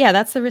take. Yeah,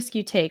 that's the risk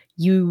you take.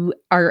 You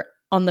are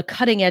on the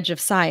cutting edge of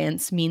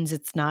science means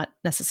it's not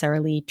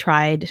necessarily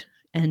tried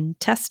and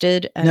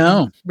tested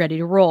and ready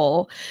to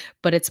roll,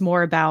 but it's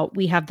more about,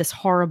 we have this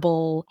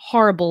horrible,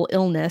 horrible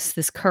illness,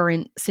 this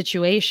current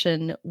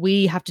situation.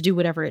 We have to do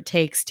whatever it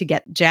takes to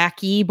get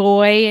Jackie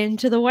boy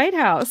into the White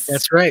House.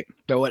 That's right.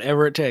 But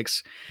whatever it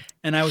takes.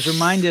 And I was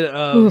reminded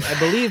of,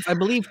 I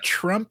believe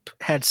Trump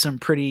had some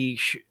pretty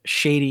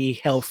shady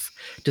health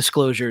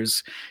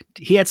disclosures.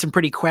 He had some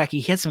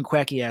quacky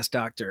ass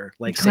doctor.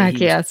 Like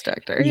quacky ass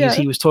doctor.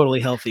 He was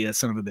totally healthy, that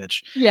son of a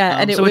bitch. Yeah.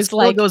 And it was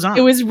like,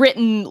 it was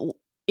written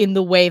in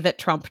the way that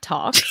Trump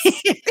talks.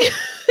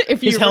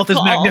 If his health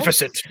is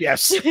magnificent.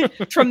 Yes.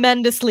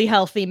 Tremendously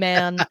healthy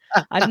man.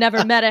 I've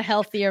never met a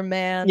healthier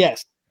man.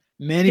 Yes.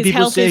 Many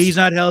people say he's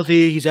not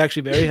healthy. He's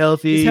actually very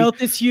healthy. His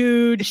health is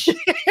huge.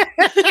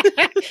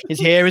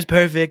 His hair is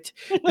perfect.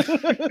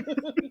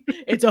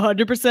 It's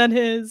 100%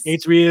 his.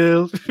 It's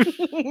real.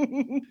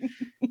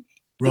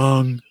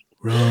 Wrong.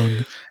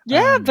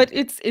 Yeah, but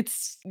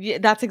it's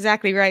that's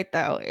exactly right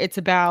though. It's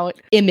about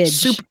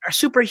image,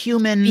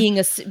 superhuman,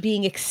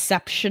 being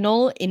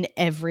exceptional in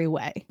every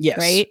way.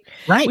 Yes,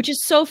 right. Which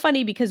is so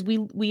funny because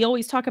we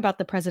always talk about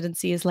the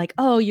presidency as like,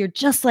 oh, you're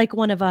just like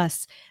one of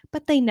us,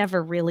 but they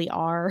never really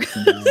are.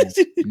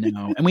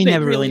 No, and we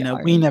never really know.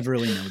 We never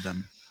really know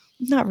them.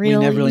 Not really.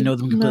 We never really know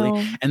them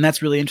completely, and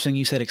that's really interesting.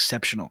 You said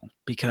exceptional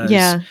because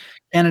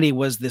Kennedy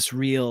was this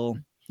real.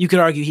 You could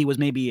argue he was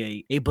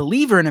maybe a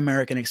believer in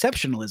American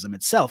exceptionalism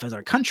itself as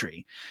our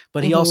country,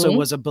 but he also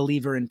was a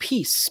believer in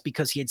peace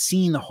because he had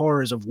seen the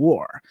horrors of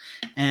war.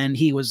 And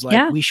he was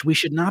like, we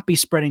should not be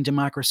spreading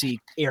democracy,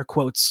 air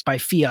quotes, by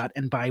fiat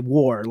and by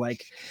war.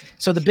 Like,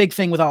 so the big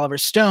thing with Oliver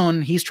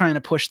Stone, he's trying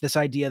to push this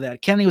idea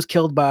that Kennedy was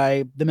killed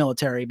by the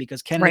military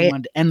because Kennedy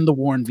wanted to end the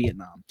war in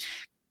Vietnam.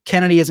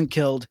 Kennedy isn't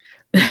killed.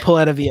 We pull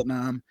out of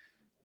Vietnam.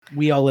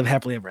 We all live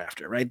happily ever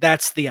after, right?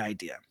 That's the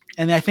idea.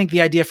 And I think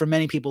the idea for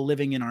many people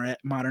living in our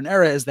modern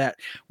era is that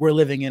we're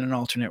living in an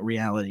alternate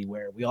reality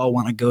where we all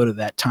want to go to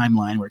that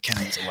timeline where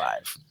Kennedy's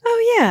alive.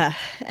 Oh yeah.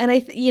 And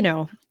I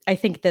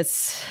think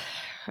this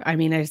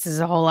is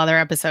a whole other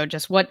episode,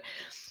 just what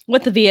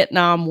the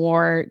Vietnam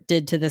War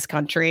did to this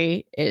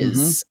country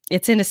is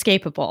it's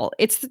inescapable.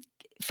 It's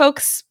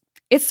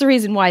the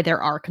reason why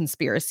there are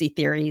conspiracy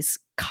theories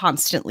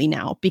constantly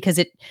now, because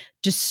it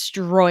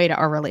destroyed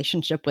our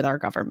relationship with our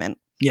government.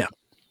 Yeah.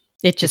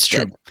 It just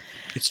did.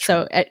 It's true.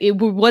 So it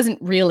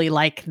wasn't really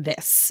like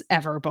this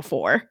ever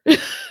before,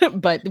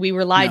 but we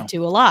were lied to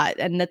a lot,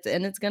 and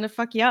it's gonna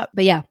fuck you up.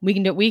 But yeah, we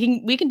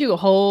can do a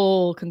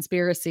whole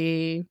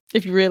conspiracy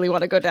if you really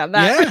want to go down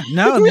that. Yeah,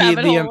 no,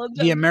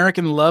 the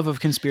American love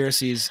of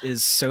conspiracies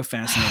is so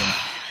fascinating.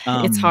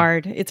 It's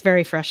hard. It's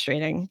very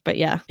frustrating, but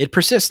yeah. It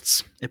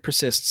persists.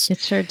 It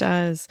sure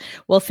does.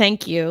 Well,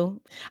 thank you.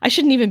 I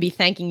shouldn't even be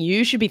thanking you.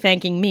 You should be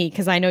thanking me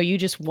because I know you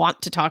just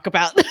want to talk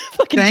about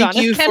fucking John F.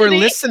 Kennedy. Thank you for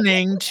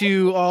listening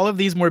to all of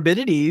these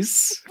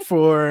morbidities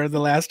for the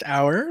last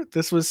hour.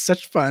 This was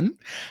such fun.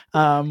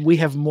 We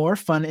have more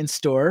fun in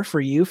store for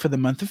you for the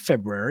month of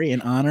February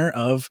in honor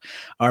of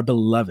our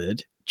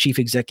beloved chief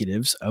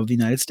executives of the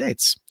United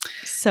States.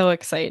 So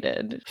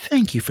excited.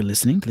 Thank you for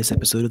listening to this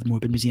episode of the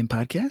Morbid Museum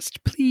podcast.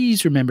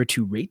 Please remember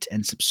to rate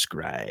and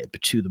subscribe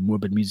to the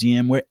Morbid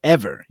Museum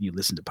wherever you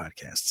listen to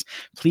podcasts.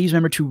 Please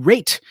remember to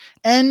rate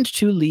and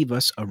to leave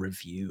us a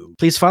review.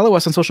 Please follow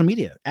us on social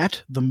media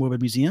at the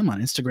Morbid Museum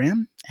on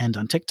Instagram and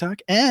on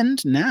TikTok.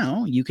 And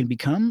now you can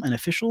become an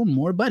official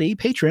More Buddy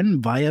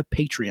patron via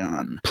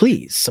Patreon.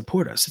 Please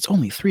support us. It's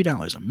only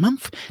 $3 a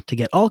month to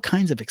get all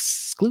kinds of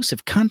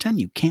exclusive content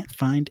you can't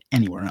find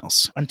anywhere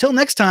else. Until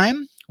next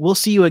time, we'll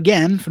see you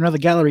again for another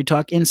gallery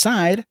talk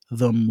inside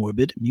the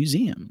Morbid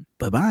Museum.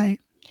 Bye-bye.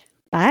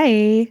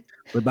 Bye.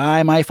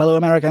 Goodbye, my fellow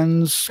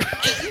Americans.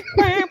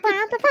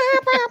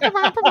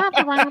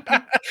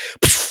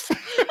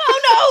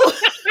 Oh, no.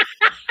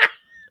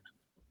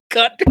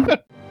 Cut.